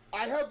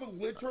 I have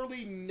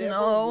literally never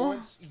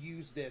once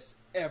used this,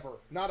 ever.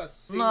 Not a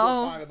single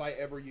time have I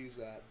ever used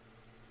that.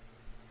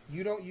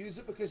 You don't use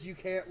it because you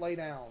can't lay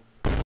down.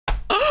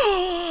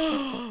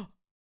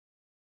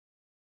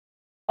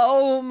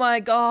 Oh my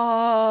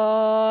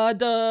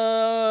god.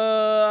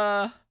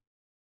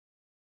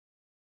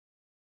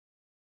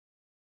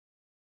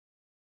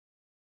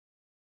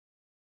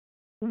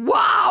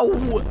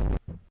 Wow!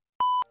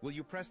 Will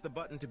you press the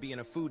button to be in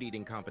a food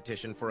eating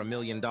competition for $1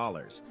 million?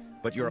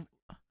 But your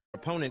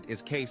opponent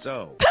is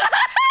Caseoh.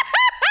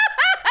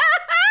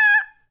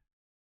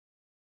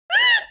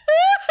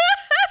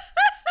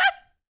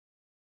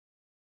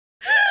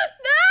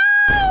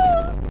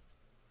 No!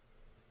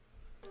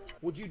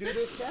 Would you do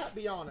this, chat?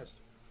 Be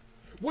honest.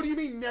 What do you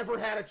mean never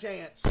had a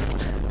chance?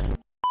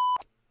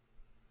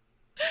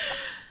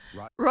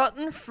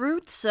 Rotten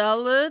fruit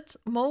salad,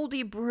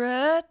 moldy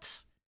bread.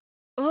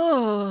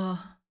 Ugh.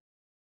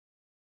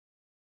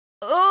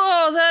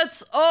 Oh,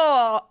 that's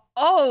oh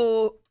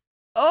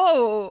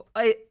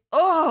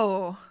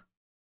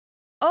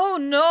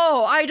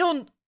no, I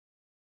don't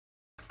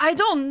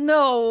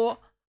know.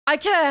 I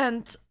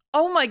can't.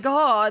 Oh my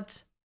god.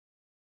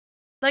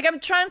 Like, I'm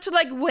trying to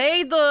like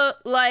weigh the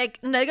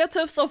like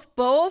negatives of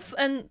both,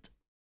 and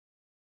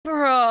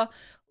bruh,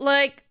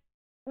 like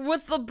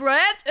with the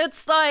bread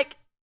it's like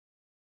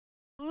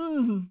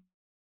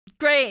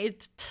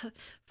great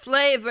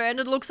flavor, and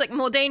it looks like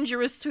more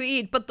dangerous to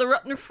eat, but the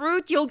rotten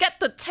fruit, you'll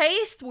get the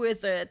taste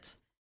with it.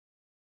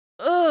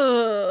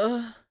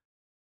 Ugh.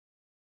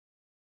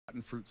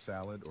 Rotten fruit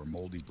salad or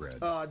moldy bread?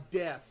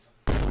 Death.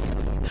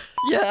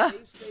 Yeah.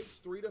 It takes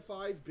 3 to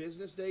 5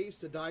 business days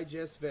to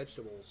digest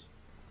vegetables.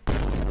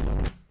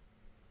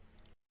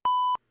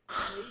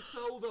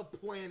 Caseoh the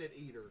Planet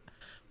Eater.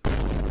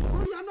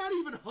 Buddy, I'm not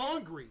even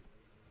hungry.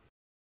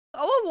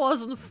 Oh, it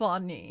wasn't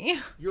funny.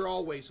 You're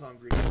always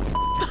hungry.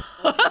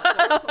 First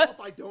off,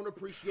 I don't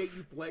appreciate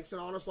you flexing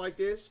on us like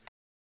this.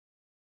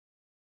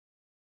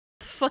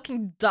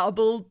 Fucking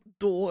double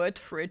double-doored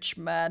fridge,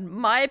 man.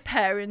 My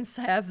parents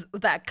have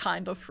that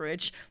kind of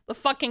fridge. The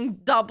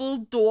fucking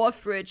double-door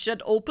fridge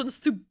that opens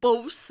to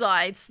both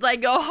sides.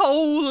 Like,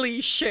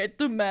 holy shit,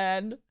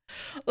 man.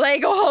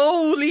 Like,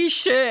 holy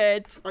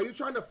shit. Are you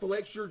trying to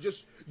flex your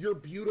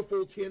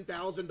beautiful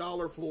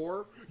 $10,000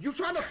 floor? You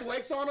trying to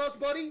flex on us,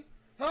 buddy?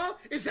 Huh?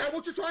 Is that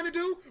what you're trying to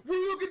do? We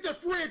look at the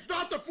fridge,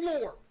 not the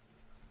floor.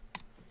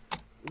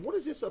 What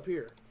is this up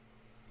here?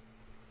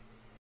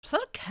 Is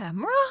that a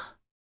camera?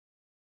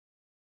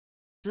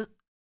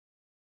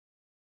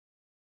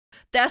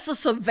 There's a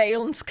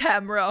surveillance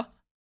camera.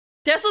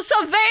 There's a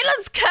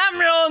surveillance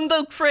camera on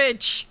the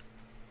fridge.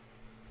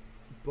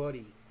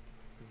 Buddy,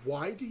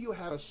 why do you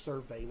have a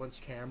surveillance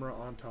camera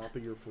on top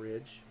of your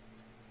fridge?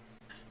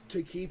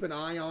 To keep an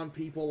eye on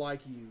people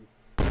like you.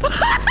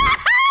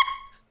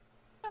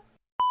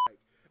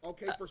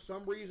 Okay, for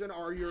some reason,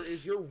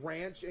 is your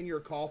ranch and your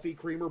coffee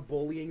creamer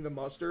bullying the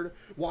mustard?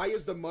 Why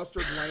is the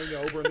mustard laying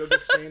over and they're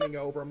just standing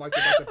over? I'm like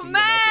about to beat them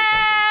up or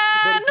something.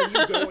 Buddy, can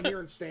you go in here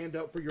and stand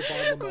up for your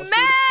bottle of mustard?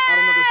 I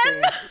don't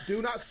understand.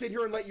 Do not sit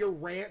here and let your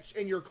ranch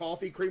and your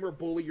coffee creamer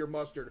bully your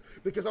mustard.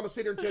 Because I'm going to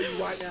sit here and tell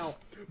you right now,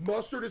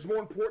 mustard is more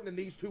important than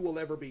these two will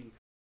ever be.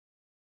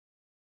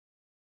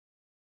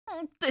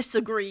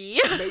 Disagree.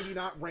 Maybe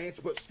not ranch,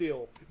 but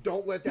still.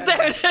 Don't let that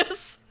There happen. it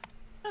is.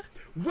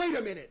 Wait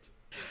a minute.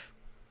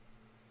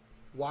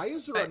 Why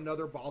is there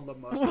another bottle of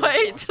mustard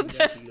Wait. watching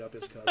them beat up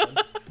his cousin?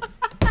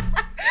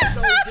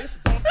 So this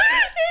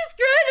He's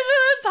created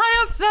an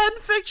entire fan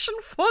fiction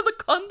for the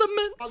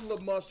condiments. bottle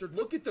of mustard,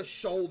 look at the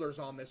shoulders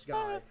on this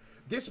guy.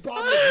 This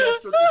bottle of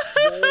mustard is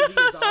swole. He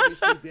has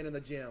obviously been in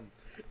the gym.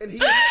 And he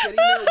is sitting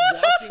there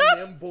watching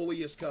them bully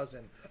his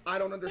cousin. I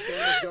don't understand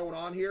what's going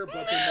on here,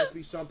 but there must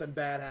be something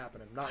bad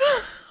happening.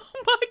 Oh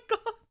my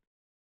god.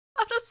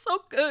 That is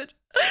so good.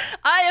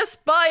 I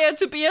aspire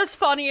to be as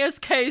funny as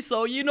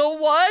Caseoh. You know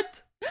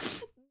what?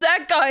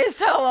 That guy is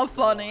hella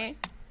funny.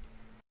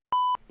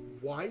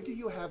 Why do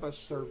you have a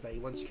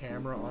surveillance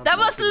camera on? That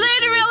was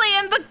literally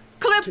in the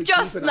clip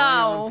just keep an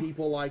now. Eye on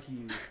people like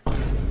you.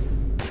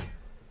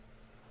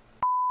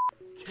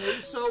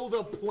 Caseoh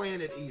the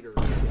Planet Eater.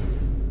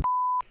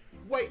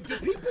 Wait, do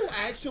people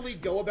actually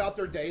go about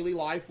their daily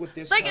life with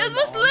this? Like, it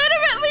was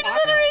literally, we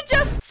literally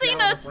just seen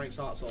it. Frank's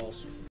hot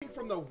sauce.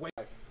 From the weight,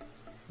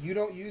 you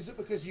don't use it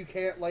because you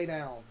can't lay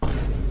down.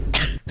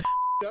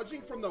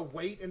 Judging from the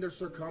weight and the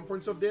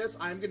circumference of this,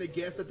 I'm gonna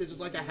guess that this is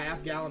like a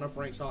half gallon of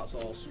Frank's hot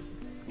sauce.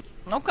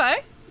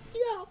 Okay.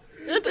 Yeah.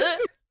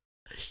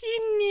 He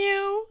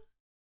knew.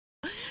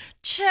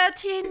 Chat,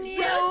 he knew.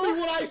 Exactly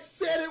what I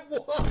said it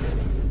was.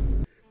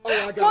 Oh,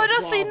 I got Why a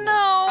does he problem.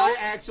 know? I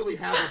actually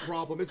have a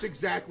problem. It's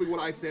exactly what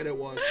I said it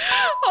was.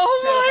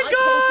 Oh my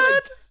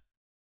god.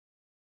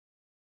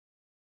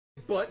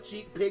 Butt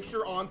cheek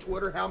picture on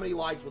Twitter, how many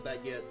likes would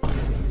that get?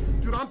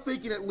 Dude, I'm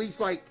thinking at least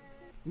like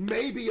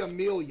maybe 1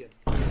 million.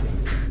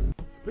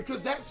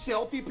 Because that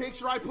selfie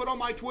picture I put on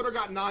my Twitter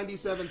got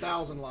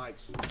 97,000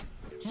 likes.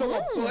 So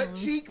a butt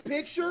cheek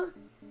picture?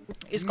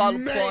 He's got a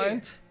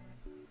point.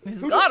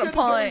 He's Who got a just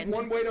said there's only point.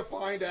 one way to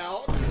find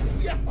out.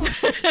 Yeah.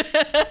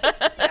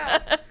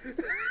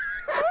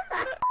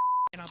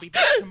 And I'll be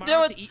back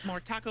tomorrow to eat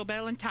more Taco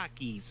Bell and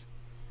Takis.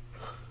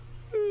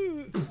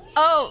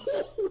 Oh.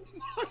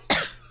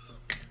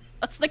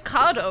 That's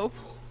Nikado.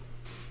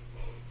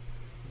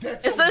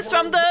 Is this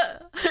from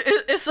the...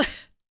 Is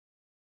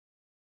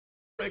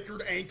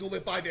record ankle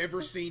if I've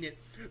ever seen it.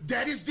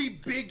 That is the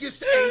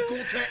biggest ankle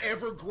to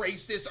ever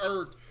grace this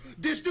earth.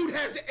 This dude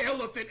has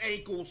elephant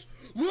ankles.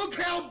 Look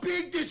how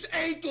big this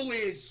ankle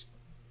is.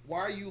 Why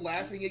are you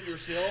laughing at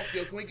yourself?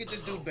 Yo, can we get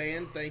this dude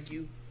banned? Thank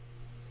you.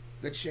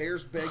 The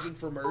chair's begging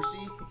for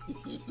mercy.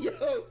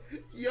 Yo,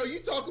 you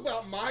talk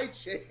about my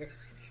chair.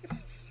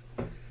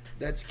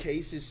 That's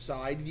Case's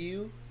side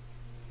view.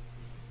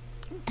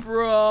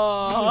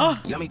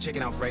 Bruh. Yummy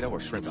chicken Alfredo or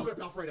shrimp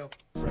Alfredo.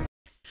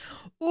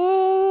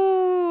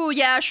 Ooh,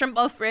 yeah, shrimp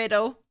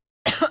Alfredo.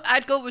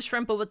 I'd go with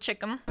shrimp over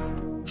chicken.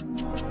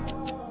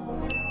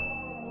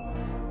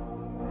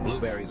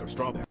 Blueberries or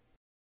strawberries?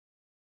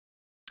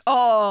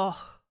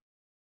 Oh.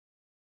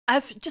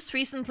 I've just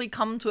recently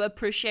come to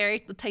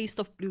appreciate the taste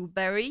of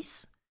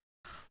blueberries.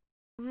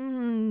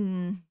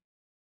 I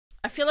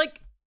feel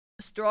like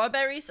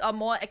strawberries are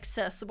more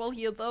accessible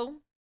here, though.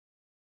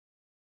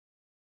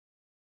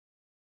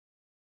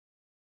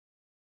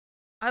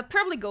 I'd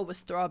probably go with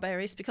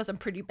strawberries because I'm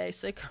pretty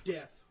basic.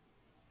 Death.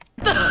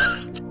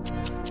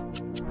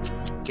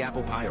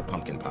 Apple pie or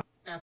pumpkin pie?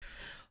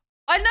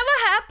 I never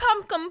had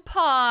pumpkin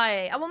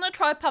pie. I want to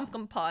try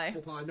pumpkin pie.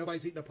 Apple pie.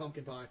 Nobody's eating a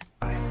pumpkin pie.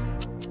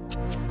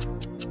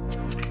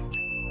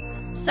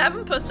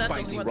 7%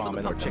 Spicy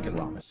ramen or chicken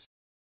ramen?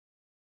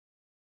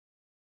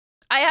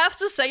 I have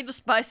to say the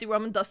spicy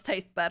ramen does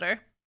taste better.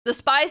 The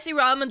spicy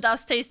ramen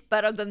does taste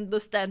better than the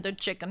standard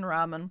chicken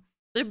ramen.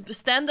 The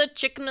standard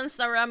chicken and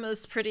star ramen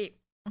is pretty...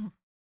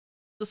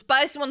 The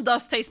spicy one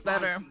does taste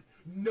better.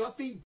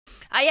 Nothing.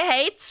 I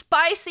hate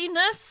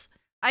spiciness.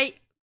 I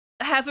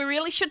have a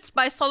really shit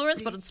spice tolerance,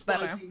 but it's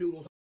better.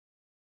 Noodles.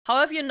 How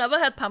have you never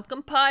had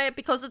pumpkin pie?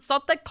 Because it's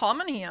not that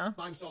common here.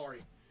 I'm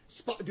sorry.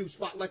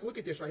 Spot. Like, look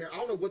at this right here. I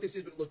don't know what this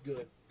is, but it looked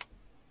good.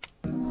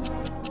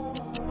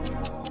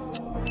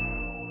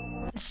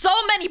 So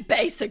many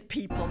basic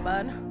people,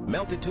 man.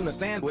 Melted tuna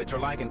sandwich or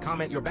like and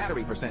comment your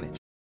battery percentage.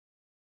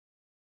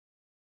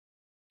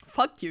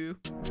 Fuck you.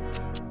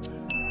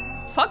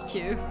 Fuck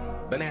you.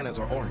 Bananas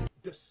or orange.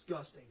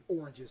 Disgusting.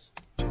 Oranges.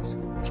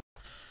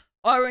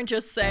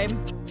 Oranges,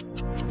 same.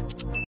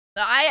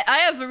 I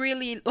have a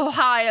really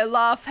high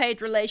love-hate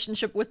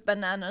relationship with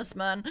bananas,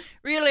 man.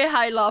 Really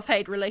high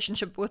love-hate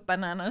relationship with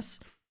bananas.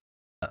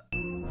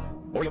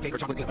 Oreo cake or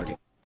chocolate peanut butter cake?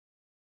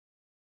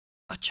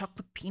 A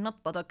chocolate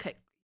peanut butter cake.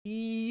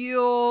 Yo.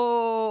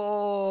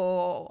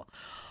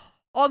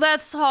 Oh,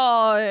 that's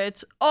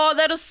hard. Oh,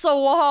 that is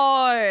so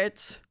hard.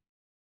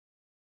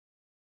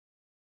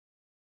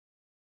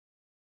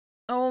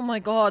 Oh my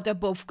god, they're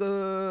both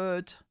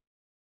good.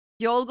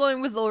 You're all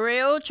going with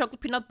Oreo?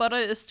 Chocolate peanut butter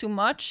is too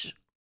much?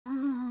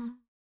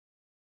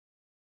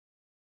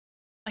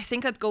 I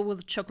think I'd go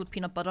with chocolate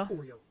peanut butter.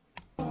 Oreo.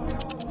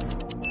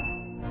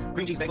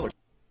 Cream cheese bagel or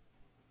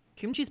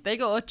Cream cheese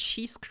bagel or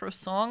cheese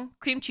croissant?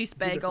 Cream cheese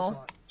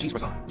bagel. cheese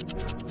croissant?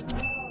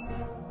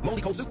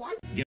 Moldy cold soup?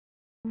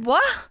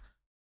 What?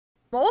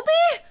 Moldy?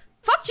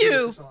 Fuck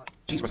you!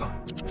 Cheese croissant.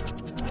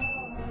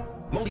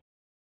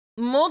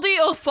 Moldy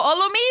or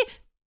follow me?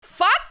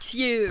 Fuck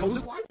you! Cold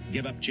soup?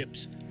 Give up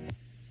chips.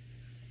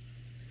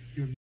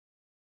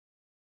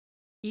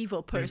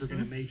 Evil person.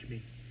 Never gonna make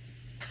me.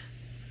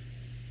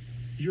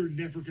 You're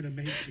never gonna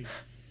make me.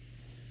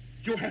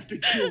 You'll have to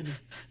kill me.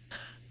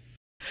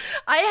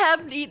 I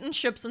haven't eaten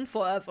chips in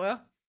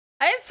forever.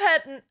 I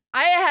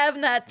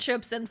haven't had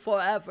chips in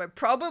forever.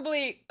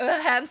 Probably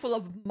a handful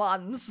of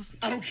months.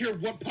 I don't care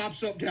what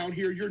pops up down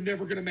here. You're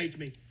never gonna make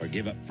me. Or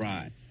give up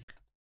fried.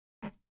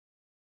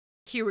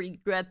 He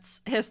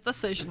regrets his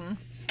decision.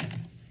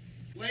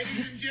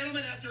 Ladies and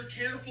gentlemen, after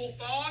careful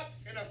thought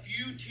and a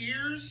few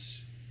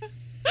tears,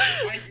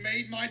 I've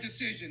made my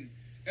decision.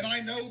 And I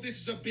know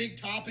this is a big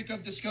topic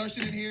of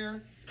discussion in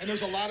here, and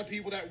there's a lot of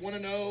people that want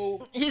to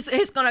know.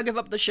 He's gonna give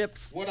up the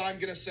chips. What I'm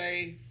gonna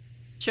say.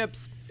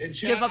 Chips. And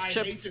chat, give up I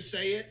chips. hate to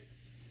say it,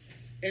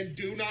 and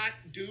do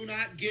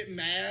not get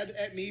mad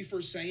at me for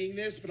saying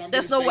this, but I'm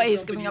There's gonna no say way he's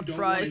something giving you up don't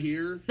fries. wanna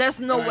hear, There's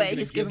no and I'm way gonna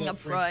he's give giving up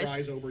French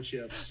fries. over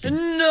chips.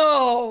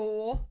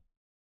 No.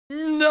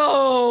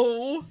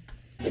 No.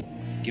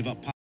 Give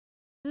up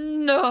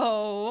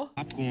No.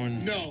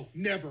 popcorn. No,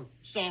 never.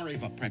 Sorry.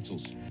 Give up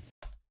pretzels.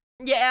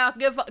 Yeah,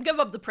 give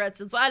up the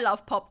pretzels. I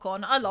love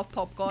popcorn. I love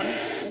popcorn.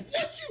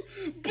 What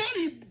you,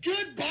 buddy?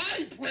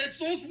 Goodbye,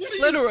 pretzels. What are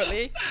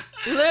Literally.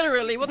 you?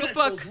 Literally. What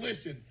Pretzels, the fuck?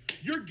 Listen,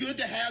 you're good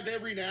to have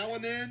every now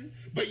and then,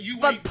 but you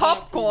But ain't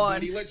popcorn.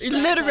 buddy. Let's stop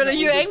Literally, trying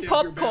to you ain't overstep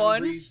your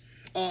popcorn. boundaries.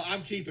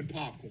 I'm keeping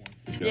popcorn.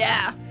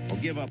 Yeah. Or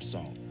give up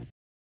salt.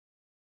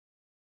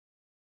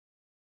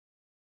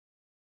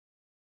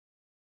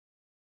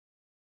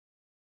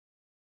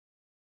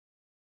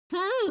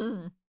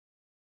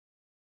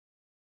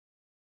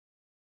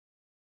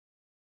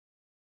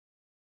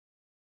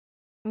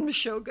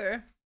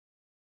 Sugar.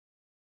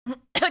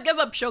 Give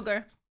up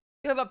sugar.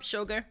 Give up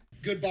sugar.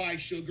 Goodbye,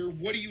 sugar.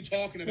 What are you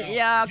talking about?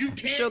 Yeah, you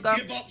can't sugar.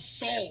 give up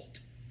salt.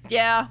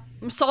 Yeah,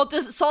 salt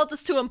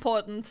is too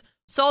important.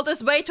 Salt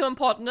is way too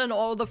important in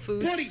all the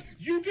foods. Buddy,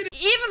 you can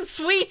Even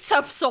sweets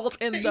have salt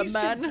in them, eat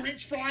man. some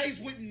French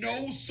fries with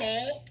no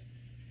salt.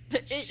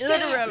 Stop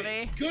Literally.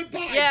 it.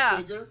 Goodbye, Yeah.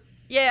 sugar.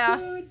 Yeah.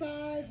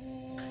 Goodbye,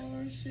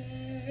 horses.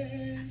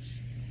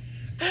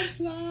 I'm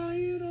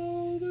flying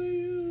over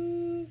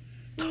you.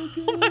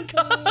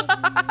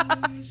 Goodbye,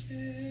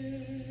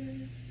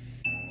 horses.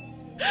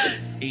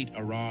 Eat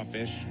a raw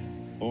fish.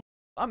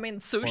 I mean, Or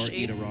sushi.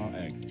 eat a raw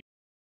egg.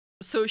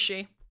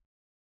 Sushi.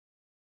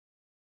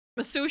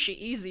 Sushi,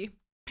 easy.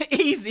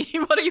 Easy,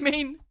 what do you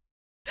mean?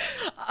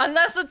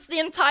 Unless it's the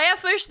entire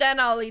fish, then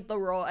I'll eat the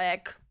raw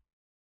egg.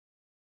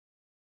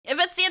 If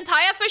it's the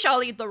entire fish,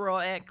 I'll eat the raw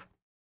egg.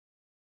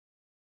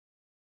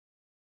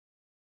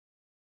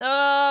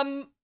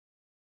 Kwanzaa,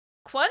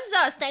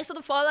 thanks for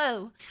the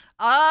follow.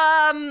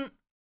 And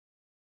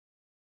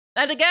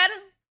again,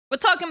 we're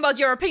talking about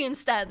European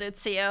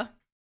standards here.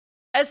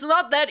 It's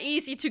not that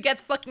easy to get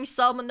fucking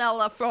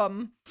salmonella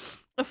from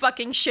a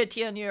fucking shit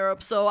here in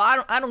Europe, so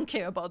I don't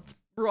care about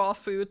raw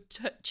food,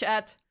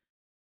 chat.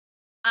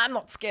 I'm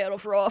not scared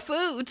of raw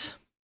food.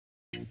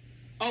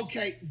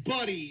 Okay,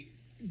 buddy,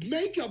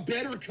 make a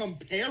better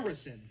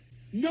comparison.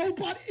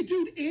 Nobody,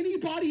 dude,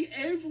 anybody,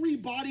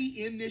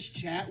 everybody in this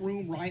chat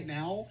room right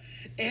now,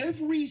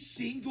 every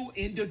single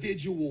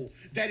individual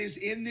that is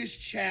in this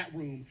chat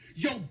room,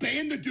 yo,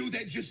 ban the dude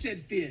that just said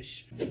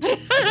fish. I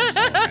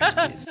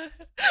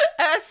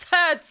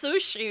said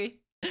sushi.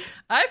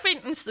 I've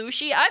eaten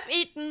sushi. I've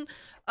eaten,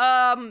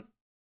 the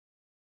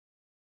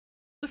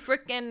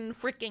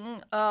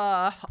freaking,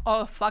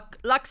 oh fuck,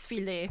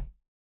 Lachsfilet.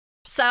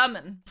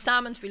 Salmon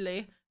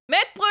filet.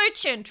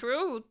 Mettbrötchen,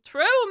 true,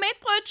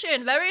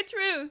 Mettbrötchen, very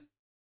true.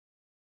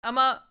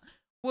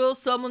 Will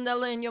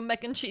salmonella in your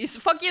mac and cheese?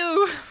 Fuck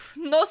you!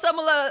 No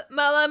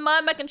salmonella in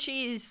my mac and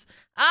cheese.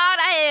 Out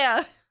of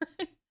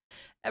here!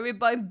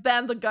 Everybody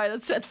ban the guy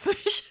that said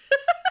fish.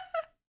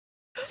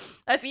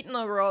 I've eaten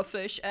a raw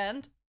fish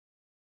and...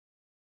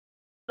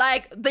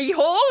 Like, the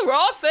whole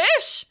raw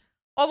fish?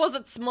 Or was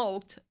it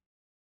smoked?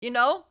 You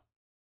know?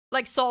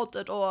 Like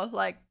salted or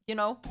like, you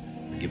know?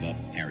 Give up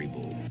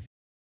Haribo.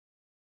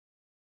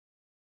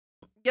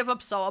 Give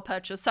up Sour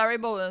Patches.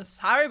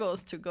 Haribo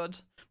is too good.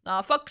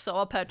 Nah, fuck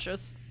Sour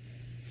Patches.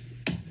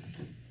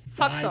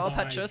 Fuck Sour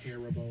Patches.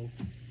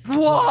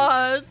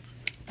 What?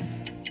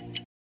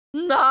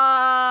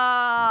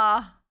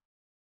 Nah.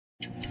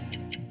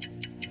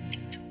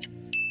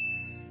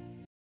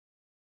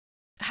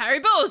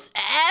 Haribo's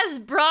ass,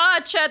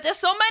 bruh, chat. There's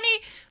so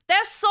many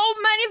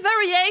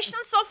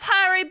variations of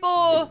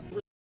Haribo.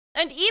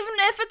 And even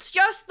if it's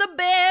just the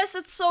best,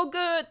 it's so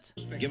good.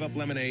 Give up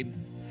lemonade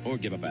or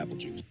give up apple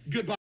juice.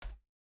 Goodbye.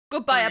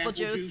 Goodbye, apple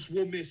juice.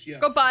 We'll miss you.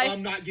 Goodbye.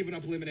 I'm not giving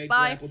up lemonade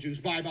Bye. for apple juice.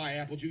 Bye bye,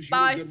 apple juice. You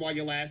Bye. were good while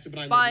you lasted,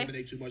 but I Bye. love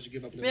lemonade too much to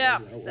give up lemonade. Yeah,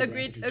 over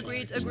agreed, apple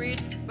juice.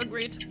 agreed.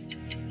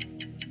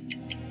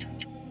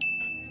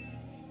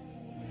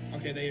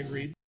 Okay, they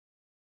agreed.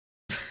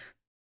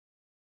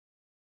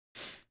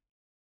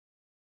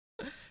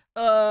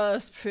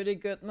 It's pretty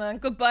good, man.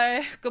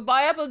 Goodbye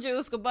apple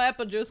juice.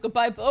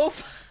 Goodbye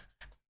both.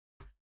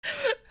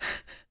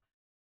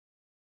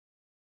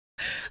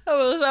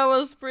 That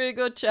was pretty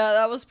good, chat.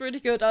 That was pretty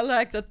good. I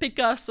liked it.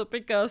 Picasso.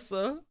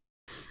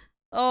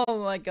 Oh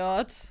my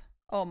god.